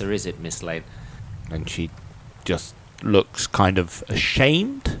answer, is it, Miss Lane? And she just looks kind of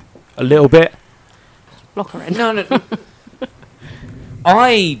ashamed a little bit. Lock her in. No.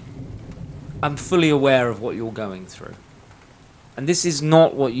 I am fully aware of what you're going through. And this is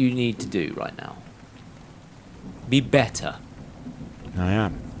not what you need to do right now. Be better. I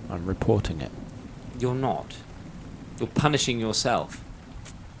am. I'm reporting it. You're not. You're punishing yourself.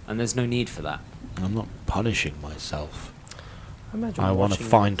 And there's no need for that. I'm not punishing myself. Imagine I want to watching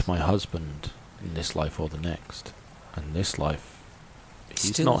find this. my husband in this life or the next. And this life,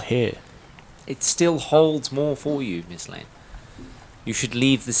 he's Still- not here. It still holds more for you, Miss Lane. You should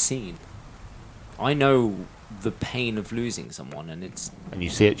leave the scene. I know the pain of losing someone, and it's... And you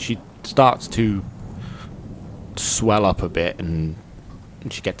see it, she starts to swell up a bit and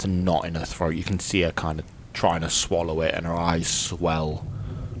she gets a knot in her throat. You can see her kind of trying to swallow it and her eyes swell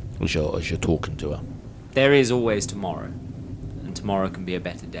as you're talking to her. There is always tomorrow, and tomorrow can be a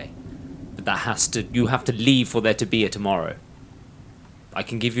better day. But you have to leave for there to be a tomorrow. I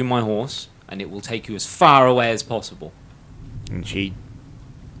can give you my horse, and it will take you as far away as possible. And she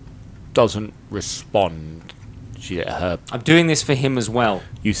doesn't respond. I'm doing this for him as well.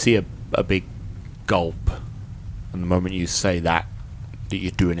 You see a big gulp, and the moment you say that you're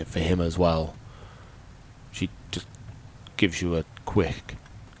doing it for him as well, she just gives you a quick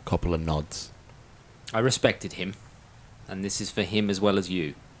couple of nods. I respected him, and this is for him as well as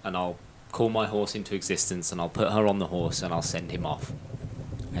you. And I'll call my horse into existence, and I'll put her on the horse, and I'll send him off.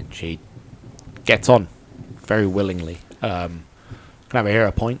 And she gets on very willingly. Can I have a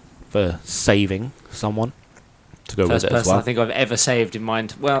hero point for saving someone to go First with it as person well? I think I've ever saved in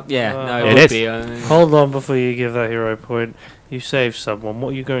mind. Well, yeah, no, It it would is. be. Hold on before you give that hero point. You saved someone.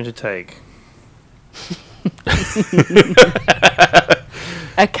 What are you going to take?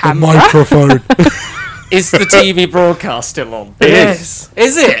 A camera. microphone. Is the TV broadcast still on? Yes.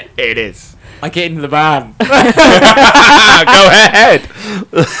 Is it? It is. I get into the van. Go ahead.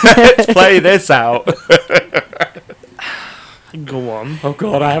 Let's play this out. Go on. Oh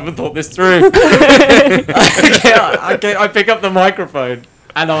god, I haven't thought this through. I pick up the microphone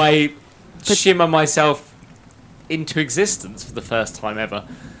and I shimmer myself into existence for the first time ever.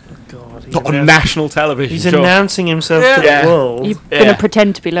 God, Not on national television. he's sure. announcing himself to Yeah. the world. You're going to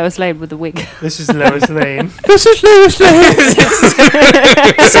pretend to be Lois Lane with a wig. This is Lois Lane. This is Lewis Lane.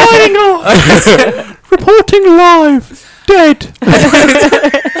 Signing off. Reporting live. Dead.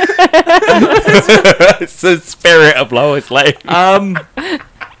 It's the spirit of Lois Lane.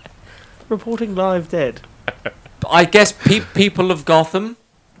 Reporting live dead. I guess people of Gotham,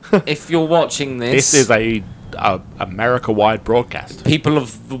 if you're watching this, This is a America-wide broadcast. people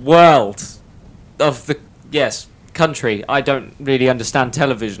of the world, of the country. I don't really understand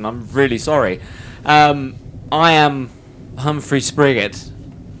television. I'm really sorry. I am Humphrey Spriggett.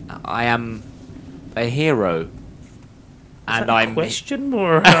 I am a hero, and I'm question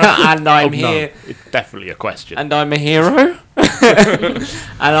or and I'm Oh, here. no, it's definitely a question. And I'm a hero. And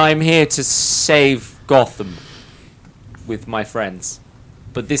I'm here to save Gotham with my friends.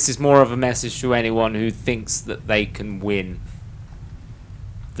 But this is more of a message to anyone who thinks that they can win.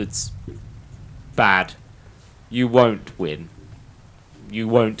 that's bad. You won't win. You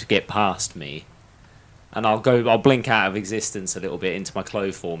won't get past me. And I'll blink out of existence a little bit into my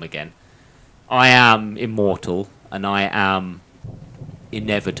clove form again. I am immortal, and I am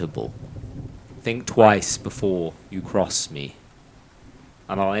inevitable. Think twice before you cross me.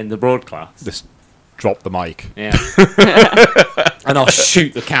 And I'll end the broadcast. Just drop the mic. Yeah. And I'll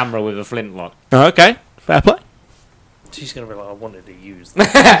shoot the camera with a flintlock. Okay, fair play. She's going to be like, I wanted to use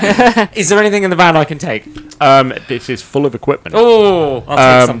that. Is there anything in the van I can take? This is full of equipment. Oh,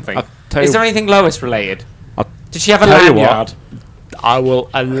 I'll take something. I'll tell Is you- there anything Lois related? I'll Did she have a tell you lanyard? what, I will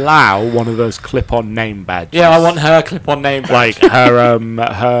allow one of those clip-on name badges. Yeah, I want her clip-on name badge. Like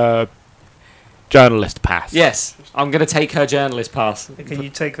her journalist pass. Yes, I'm going to take her journalist pass. Can you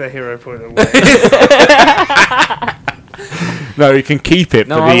take the hero point away? No, you can keep it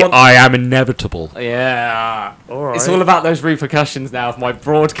No, for I the want- I am inevitable. Yeah. Alright. It's all about those repercussions now of my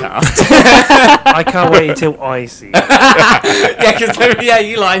broadcast. I can't wait until I see it. Yeah, because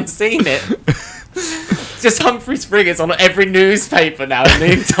you ain't seen it. Just Humphrey Springer's on every newspaper now in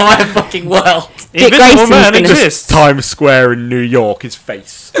the entire fucking world. Dick Invisible Grayson's Man gonna- exists. Times Square in New York, his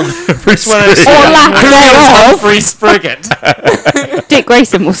face. Bruce one I've Willis. seen. Or lack thereof. Humphrey Spriggett. Dick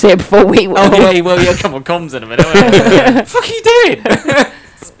Grayson will see it before we will. Oh yeah, well yeah, come on, comms in a minute. Fuck are you doing?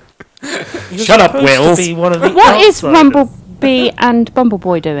 You're Shut up, supposed Wills. to be one of the What is outsiders. Rumblebee and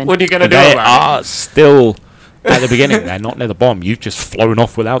Bumbleboy doing? What are you gonna do They about are still at the beginning. They're not near the bomb. You've just flown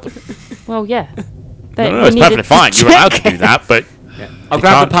off without them. Well, yeah. No, it's perfectly fine. You're allowed to do that, but it? I'll You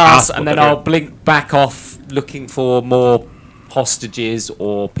grab can't the pass ask and what then they're I'll blink back off, looking for more hostages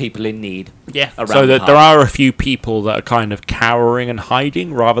or people in need. yeah. Around So the that there park. are a few people that are kind of cowering and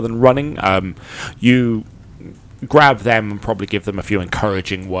hiding rather than running. You grab them and probably give them a few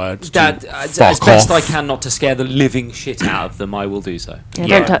encouraging words. That, to as fuck best off. I can, not to scare the living shit out of them, I will do so. Yeah,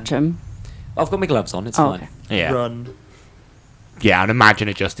 Yeah. don't touch him. I've got my gloves on, it's Oh, fine. okay. Yeah. Run. Yeah, and imagine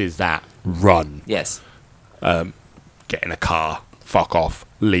it just is that. Run. Yes. Get in a car. Fuck off.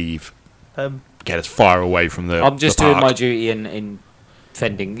 Leave. Um, Get as far away from the I'm just the doing park. my duty in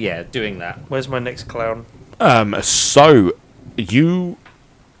fending, doing that. where's my next clown? So you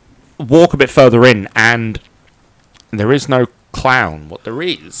walk a bit further in, and there is no clown. What there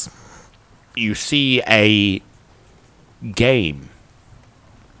is, you see a game,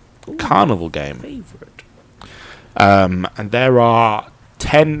 carnival game, Favorite. and there are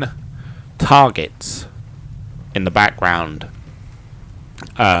 10 targets in the background,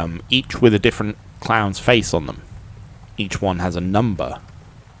 each with a different clown's face on them. Each one has a number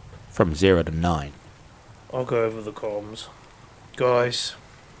from 0 to 9. I'll go over the comms. Guys,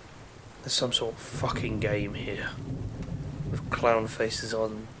 there's some sort of fucking game here. With clown faces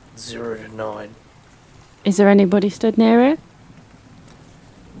on 0 to 9. Is there anybody stood near it?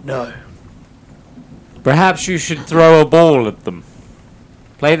 No. Perhaps you should throw a ball at them.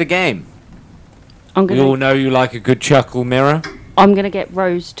 Play the game. I'm We all gonna. know you like a good chuckle, Mirror. I'm gonna get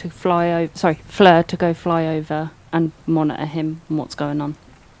Rose to fly over. Sorry, Fleur to go fly over and monitor him and what's going on,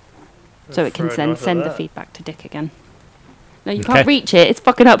 so it can Throw a knife at send the that. feedback to Dick again. No, you Okay. can't reach it. It's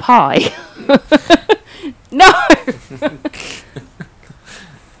fucking up high. No.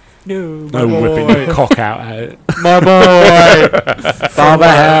 No whipping your cock out at it. My boy! Father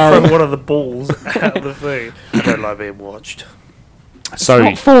From hell. one of the balls out of the thing. I don't like being watched. So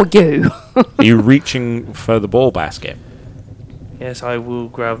Not for you. are you reaching for the ball basket? Yes, I will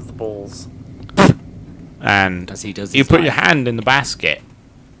grab the balls. And As he does you his put your life. hand in the basket,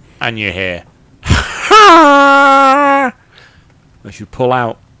 and you hear, "Ha!" as you pull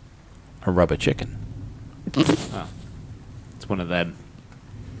out a rubber chicken. It's one of them.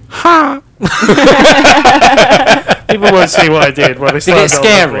 Ha! People won't see what I did when I Did it started on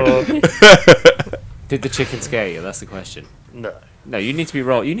scare the floor. Did the chicken scare you? That's the question. No. No, you need to be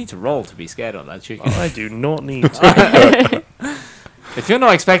roll. You need to roll to be scared of that chicken. I do not need to. If you're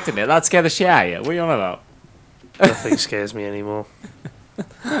not expecting it, that'd scare the shit out of you. What are you on about? Nothing scares me anymore.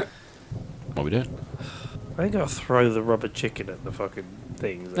 What are we doing? I think I'll throw the rubber chicken at the fucking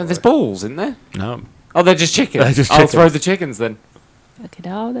things. No, there's balls, isn't there? No. Oh, they're just chickens. They're just I'll chickens. throw the chickens then. Look at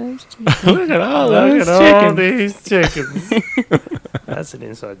all those. chickens. Look at all Look at all these chickens. That's an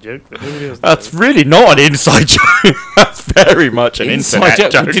inside joke. But nobody else That's knows. really not an inside joke. That's very much an Inside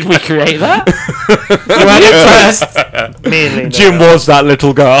internet joke. Did we create that? You had it first. Me and Lena. Jim was that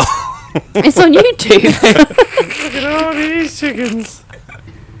little girl. It's on YouTube. Look at all these chickens.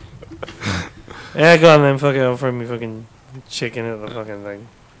 Yeah, go on then. Fuck it. I'll throw me fucking chicken at the fucking thing.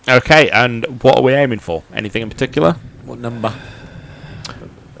 Okay, and what are we aiming for? Anything in particular? What number?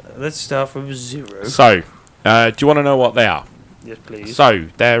 Let's start from 0. So, do you want to know what they are? Yes, please. So,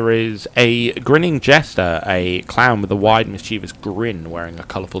 there is a grinning jester, a clown with a wide, mischievous grin, wearing a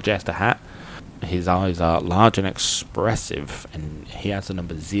colourful jester hat. His eyes are large and expressive, and he has the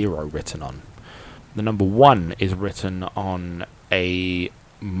number 0 written on. The number 1 is written on a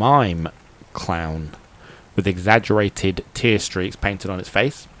mime clown with exaggerated tear streaks painted on its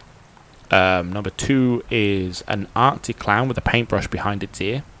face. Number 2 is an artsy clown with a paintbrush behind its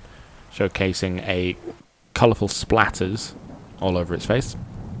ear, showcasing a colourful splatters all over its face.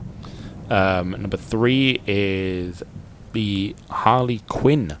 Number 3 is the Harley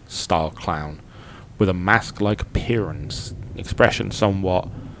Quinn style clown with a mask-like appearance, expression somewhat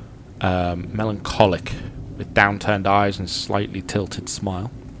melancholic, with downturned eyes and slightly tilted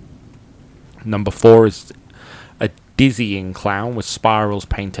smile. Number 4 is a dizzying clown with spirals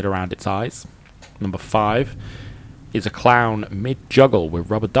painted around its eyes. Number 5 is a clown mid-juggle with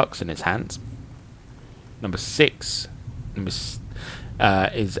rubber ducks in his hands. Number 6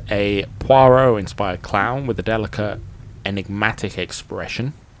 is a Poirot-inspired clown with a delicate, enigmatic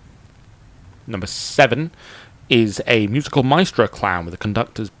expression. Number 7 is a musical maestro clown with a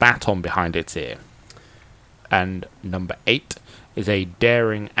conductor's baton behind its ear. And number 8 is a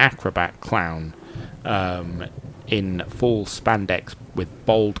daring acrobat clown in full spandex with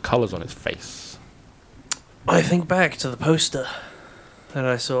bold colours on its face. I think back to the poster that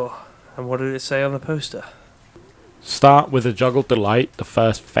I saw. And what did it say on the poster? Start with a juggled delight. The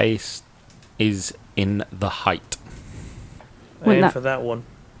first face is in the height. Wouldn't Aim that- for that one.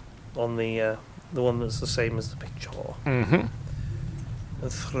 On the one that's the same as the picture. Mm-hmm.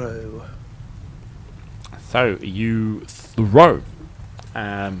 And throw. So you throw,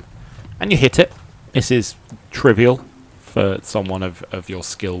 and you hit it. This is trivial for someone of your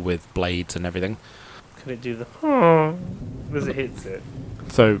skill with blades and everything. Can it do the as it hits it?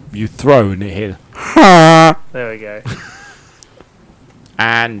 So you throw and it hit, There we go.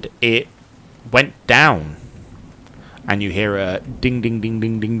 and it went down, and you hear a ding ding ding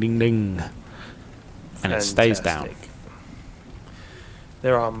ding ding ding ding, and it stays down. Fantastic.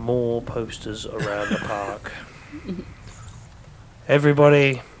 There are more posters around the park.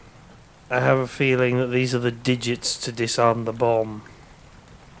 Everybody, I have a feeling that these are the digits to disarm the bomb.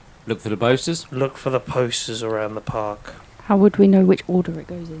 Look for the posters. Look for the posters around the park. How would we know which order it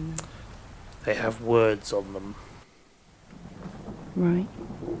goes in? They have words on them. Right.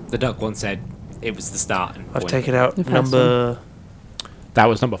 The duck one said it was the starting I've point. taken out The first number That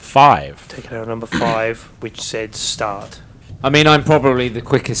was number 5. 5, which said start. I mean, I'm probably the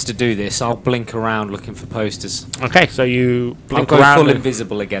quickest to do this. I'll blink around looking for posters. Okay, so you I'll blink go around full and,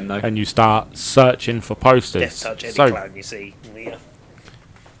 invisible again, though. and you start searching for posters. Death touch any So clown you see. Yeah.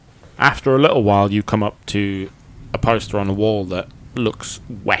 after a little while, you come up to a poster on the wall that looks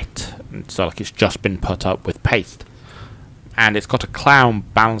wet, and so like it's just been put up with paste, and it's got a clown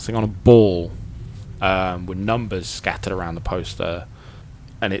balancing on a ball with numbers scattered around the poster,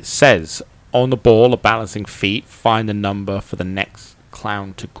 and it says on the ball, a balancing feat, find the number for the next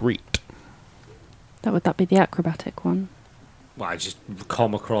clown to greet. Would that be the acrobatic one? Well, I just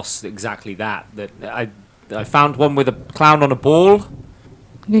come across exactly that. That I found one with a clown on a ball.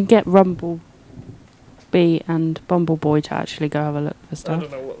 You can get Rumblebee and Bumbleboy to actually go have a look for I stuff.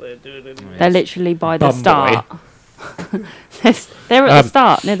 don't know what they're doing anymore. They're literally by the Bumboy. start. They're at the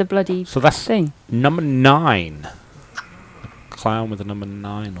start, near the bloody So that's thing. number 9. Clown with a number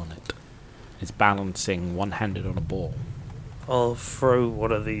 9 on it is balancing one-handed on a ball. I'll throw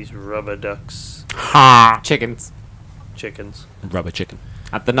one of these rubber ducks. Chickens Chickens. Rubber chicken.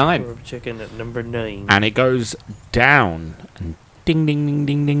 at the 9. Rubber chicken at number 9. And it goes down and ding ding ding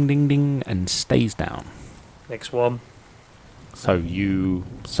ding ding ding ding and stays down. Next one. So you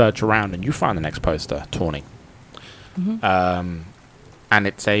search around and you find the next poster, Tawny. And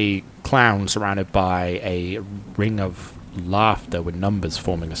it's a clown surrounded by a ring of laughter with numbers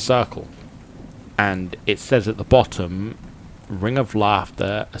forming a circle. And it says at the bottom, ring of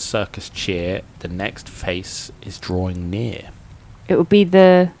laughter, a circus cheer, the next face is drawing near. It would be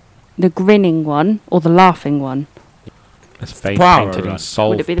the grinning one or the laughing one. It's face Poirot painted in one.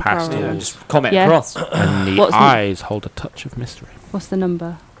 solve Would it be the pastel, Poirot one? Just comment Yeah. across. and the What's the- eyes hold a touch of mystery. What's the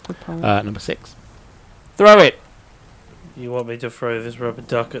number? for Poirot? Number 6. Throw it. You want me to throw this rubber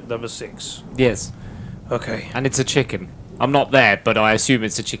duck at number 6? Yes, Okay. and it's a chicken. I'm not there, but I assume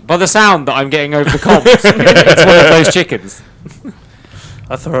it's a chicken. By the sound that I'm getting over the comms, it's one of those chickens.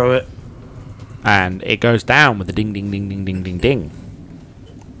 I throw it. And it goes down with a ding ding ding ding ding ding ding.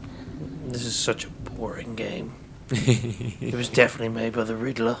 This is such a boring game. It was definitely made by the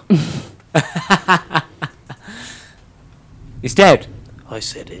Riddler. He's dead. I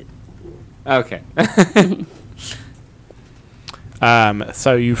said it. Okay.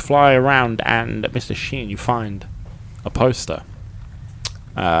 So you fly around, and Mr. Sheen, you find a poster.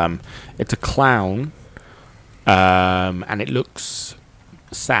 It's a clown, and it looks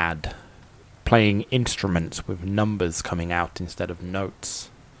sad, playing instruments with numbers coming out instead of notes.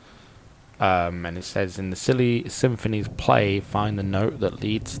 And it says, in the silly symphony's play, find the note that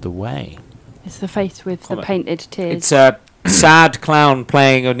leads the way. It's the face with the Comment. painted tears. It's a sad clown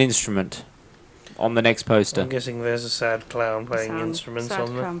playing an instrument on the next poster. I'm guessing there's a sad clown playing instruments sad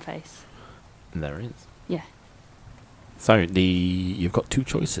on there. clown face. And there is. Yeah. So you've got two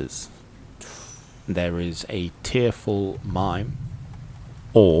choices. There is a tearful mime,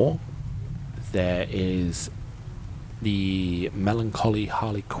 or there is the melancholy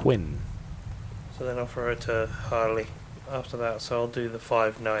Harley Quinn. So then I'll throw it to Harley after that, so I'll do the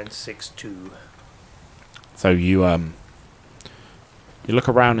 5962. So you look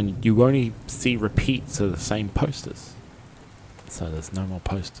around and you only see repeats of the same posters. So there's no more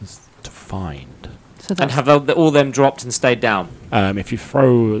posters to find. So And that's have all them dropped and stayed down? If you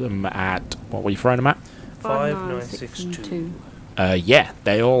throw them at... What were you throwing them at? 5962. Yeah,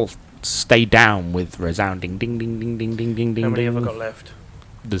 they all stay down with resounding ding ding ding ding ding ding ding. How many have I ding. got left?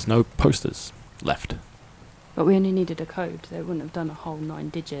 There's no posters left. But we only needed a code. They wouldn't have done a whole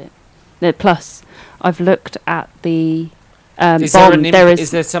 9-digit. Plus, I've looked at the Is there, bomb.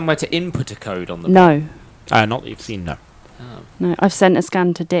 is there somewhere to input a code on the No, Not that you've seen, no. Oh. no. I've sent a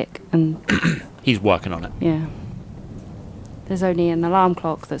scan to Dick, and He's working on it. yeah, there's only an alarm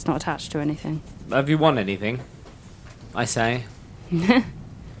clock that's not attached to anything. Have you won anything? I say.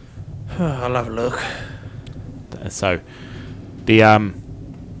 I'll have a look. So the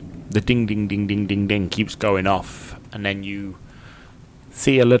ding ding ding ding ding ding keeps going off, and then you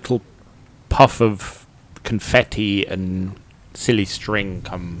see a little puff of confetti and silly string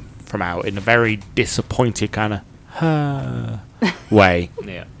come from out in a very disappointed kind of way.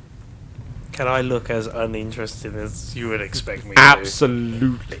 Yeah. Can I look as uninterested as you would expect me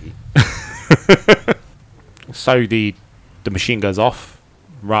Absolutely. So the machine goes off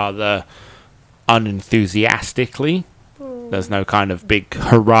rather unenthusiastically. There's no kind of big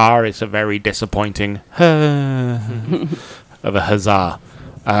hurrah. It's a very disappointing of a huzzah.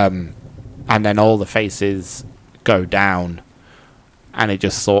 And then all the faces go down, and it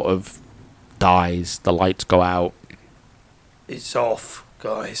just sort of dies. The lights go out. to? It's off,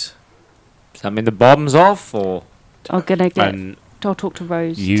 guys. Does that mean the bomb's off, or...? I'm gonna get. And I'll talk to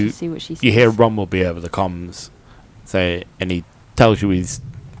Rose you- to see what she says. you hear Rumblebee over the comms say, and he tells you he's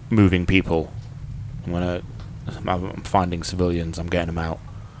moving people. I'm finding civilians. I'm getting them out.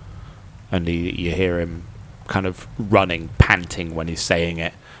 And you hear him kind of running, panting when he's saying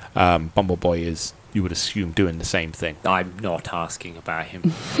it. Bumbleboy is, you would assume, doing the same thing. I'm not asking about him.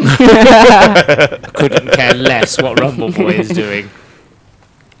 Couldn't care less what Rumbleboy is doing.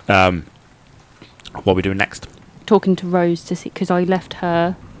 What are we doing next? Talking to Rose to see, because I left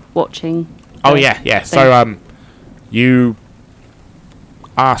her watching. Oh, the yeah. thing. So, you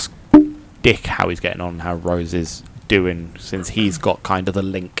ask Dick how he's getting on, how Rose is doing, since he's got kind of the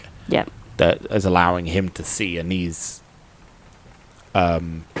link Yeah. that is allowing him to see, and he's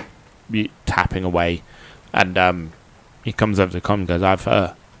tapping away, and he comes over to the com and goes, I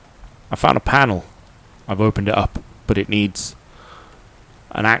found a panel. I've opened it up, but it needs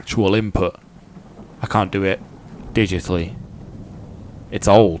an actual input. I can't do it digitally. It's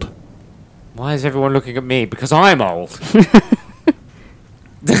old. Why is everyone looking at me? Because I'm old.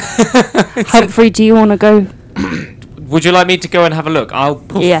 Humphrey, do you want to go? Would you like me to go and have a look? I'll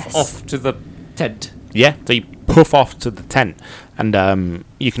poof Yes. off to the tent. Yeah, so you puff off to the tent, and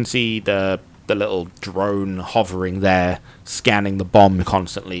you can see the little drone hovering there, scanning the bomb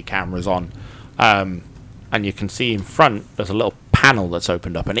constantly, cameras on. And you can see in front, there's a little panel that's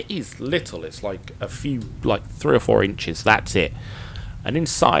opened up, and it is little. It's like 3 or 4 inches, that's it. And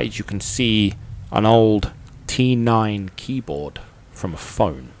inside you can see an old T9 keyboard from a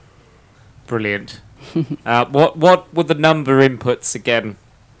phone. Brilliant. What were the number inputs again?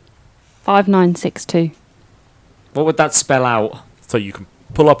 5962. What would that spell out? So you can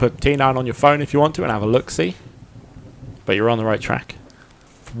pull up a T9 on your phone if you want to and have a look-see. But you're on the right track.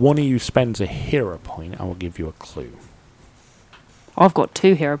 If one of you spends a hero point, I will give you a clue. I've got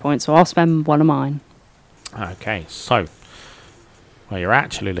 2 hero points, so I'll spend one of mine. Okay, so what you're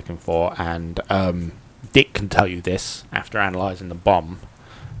actually looking for, and Dick can tell you this after analysing the bomb,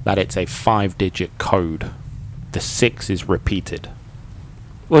 that it's a 5-digit code. The 6 is repeated.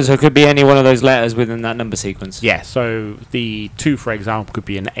 Well, so it could be any one of those letters within that number sequence. Yeah, so the 2, for example, could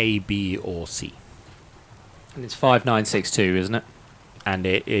be an A, B, or C. And it's 5962, isn't it? And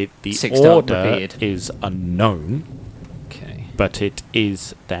the 6 don't order repeated. is unknown, Okay. but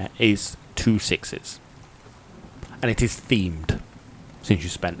there is 2 6s. And it is themed. Since you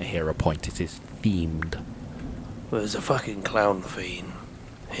spent a hero point, it is themed. Well, there's a fucking clown fiend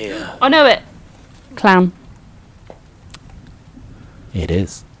here. I know it. Clown. It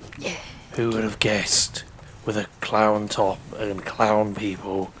is. Who would have guessed? With a clown top and clown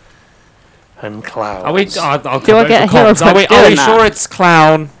people and clowns. Are we? I'll Do I get a hero Are we, point are we doing that? sure it's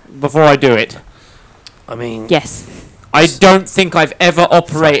clown before I do it? I mean, Yes. I don't think I've ever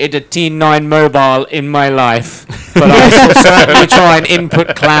operated a T9 mobile in my life, but I shall certainly try and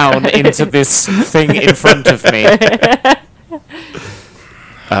input clown into this thing in front of me.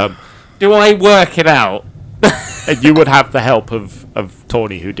 Do I work it out? And you would have the help of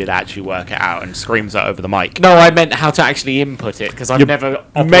Tawny, who did actually work it out and screams that over the mic. No, I meant how to actually input it, because I've You never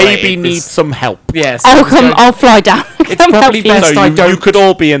operated maybe need this. some help. Yes. I'll come. don't- I'll fly down. It's Come probably help you. best So I you don't... could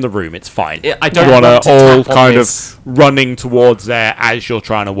all be in the room, it's fine. I don't You want want to to all tap on kind this. of running towards there as you're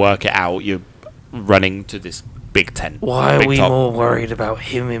trying to work it out. You're running to this big tent. why are big we top. more worried about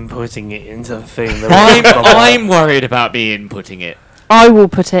him inputting it into the thing than I'm worried about me inputting it. I will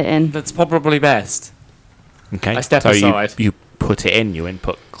put it in. That's probably best. Okay. I step so aside. You put it in, you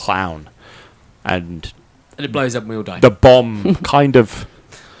input clown. And And it blows up and we all die. the bomb kind of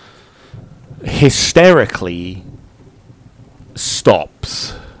hysterically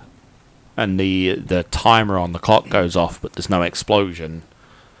stops. And the timer on the clock goes off, but there's no explosion.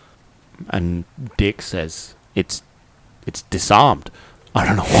 And Dick says, it's disarmed. I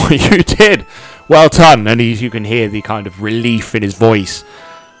don't know what you did. Well done. And you can hear the kind of relief in his voice.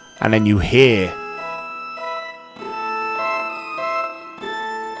 And then you hear...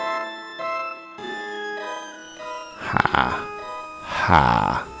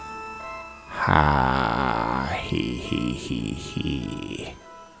 Ha, he.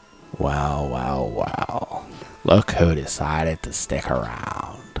 Well. Look who decided to stick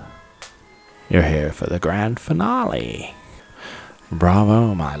around. You're here for the grand finale.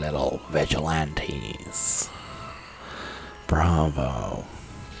 Bravo, my little vigilantes. Bravo.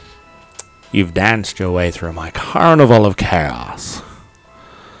 You've danced your way through my carnival of chaos.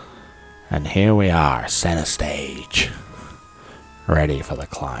 And here we are, center stage. Ready for the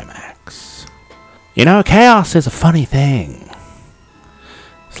climax. You know, chaos is a funny thing.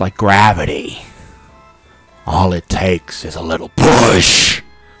 It's like gravity. All it takes is a little push.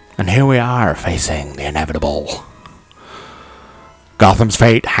 And here we are, facing the inevitable. Gotham's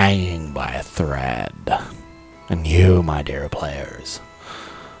fate hanging by a thread. And you, my dear players,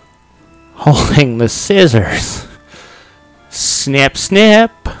 holding the scissors. Snip,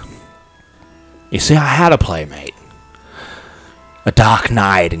 snip. You see, I had a playmate. A dark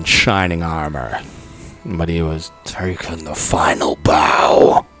knight in shining armor. But he was taking the final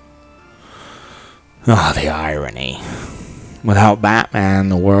bow. Ah, the irony. Without Batman,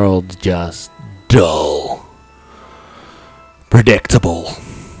 the world's just dull. Predictable.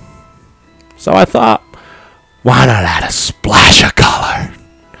 So I thought, why not add a splash of color?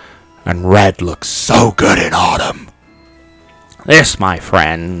 And red looks so good in autumn. This, my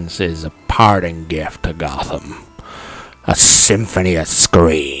friends, is a parting gift to Gotham. A symphony of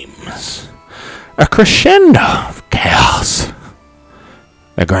screams. A crescendo of chaos.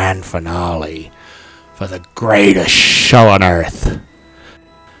 The grand finale for the greatest show on earth.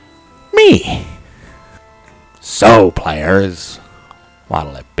 Me. So, players,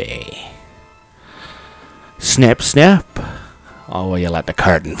 what'll it be? Snip, snip, or will you let the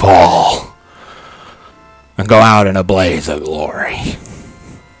curtain fall and go out in a blaze of glory?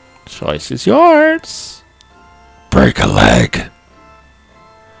 Choice is yours. Break a leg.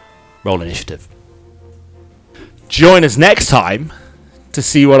 Roll initiative. Join us next time to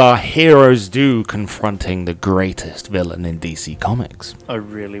see what our heroes do confronting the greatest villain in DC Comics. I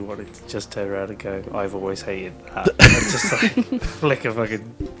really wanted to just turn around and go, I've always hated that. And just like flick a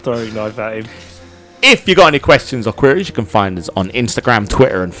fucking throwing knife at him. If you got any questions or queries, you can find us on Instagram,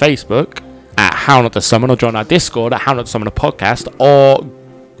 Twitter, and Facebook at How Not to Summon, or join our Discord at How Not to Summon a Podcast, or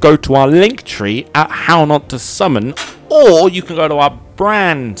go to our link tree at How Not to Summon, or you can go to our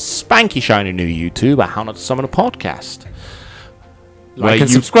brand spanky shiny new YouTube at How Not to Summon a Podcast. Like and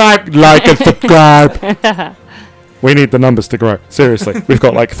subscribe. Like and subscribe. We need the numbers to grow. Seriously, we've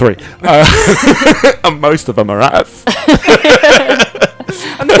got like 3. And most of them are us.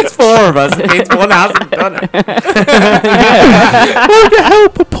 And there's 4 of us. It means one hasn't done it. Won't you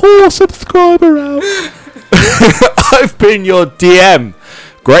help a poor subscriber out? I've been your DM,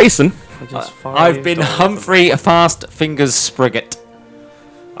 Grayson. I've been Humphrey Fast Fingers Spriggett.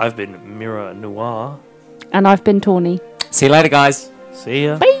 I've been Mirror Noir. And I've been Tawny. See you later, guys. See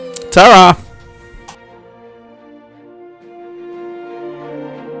ya. Ta-ra.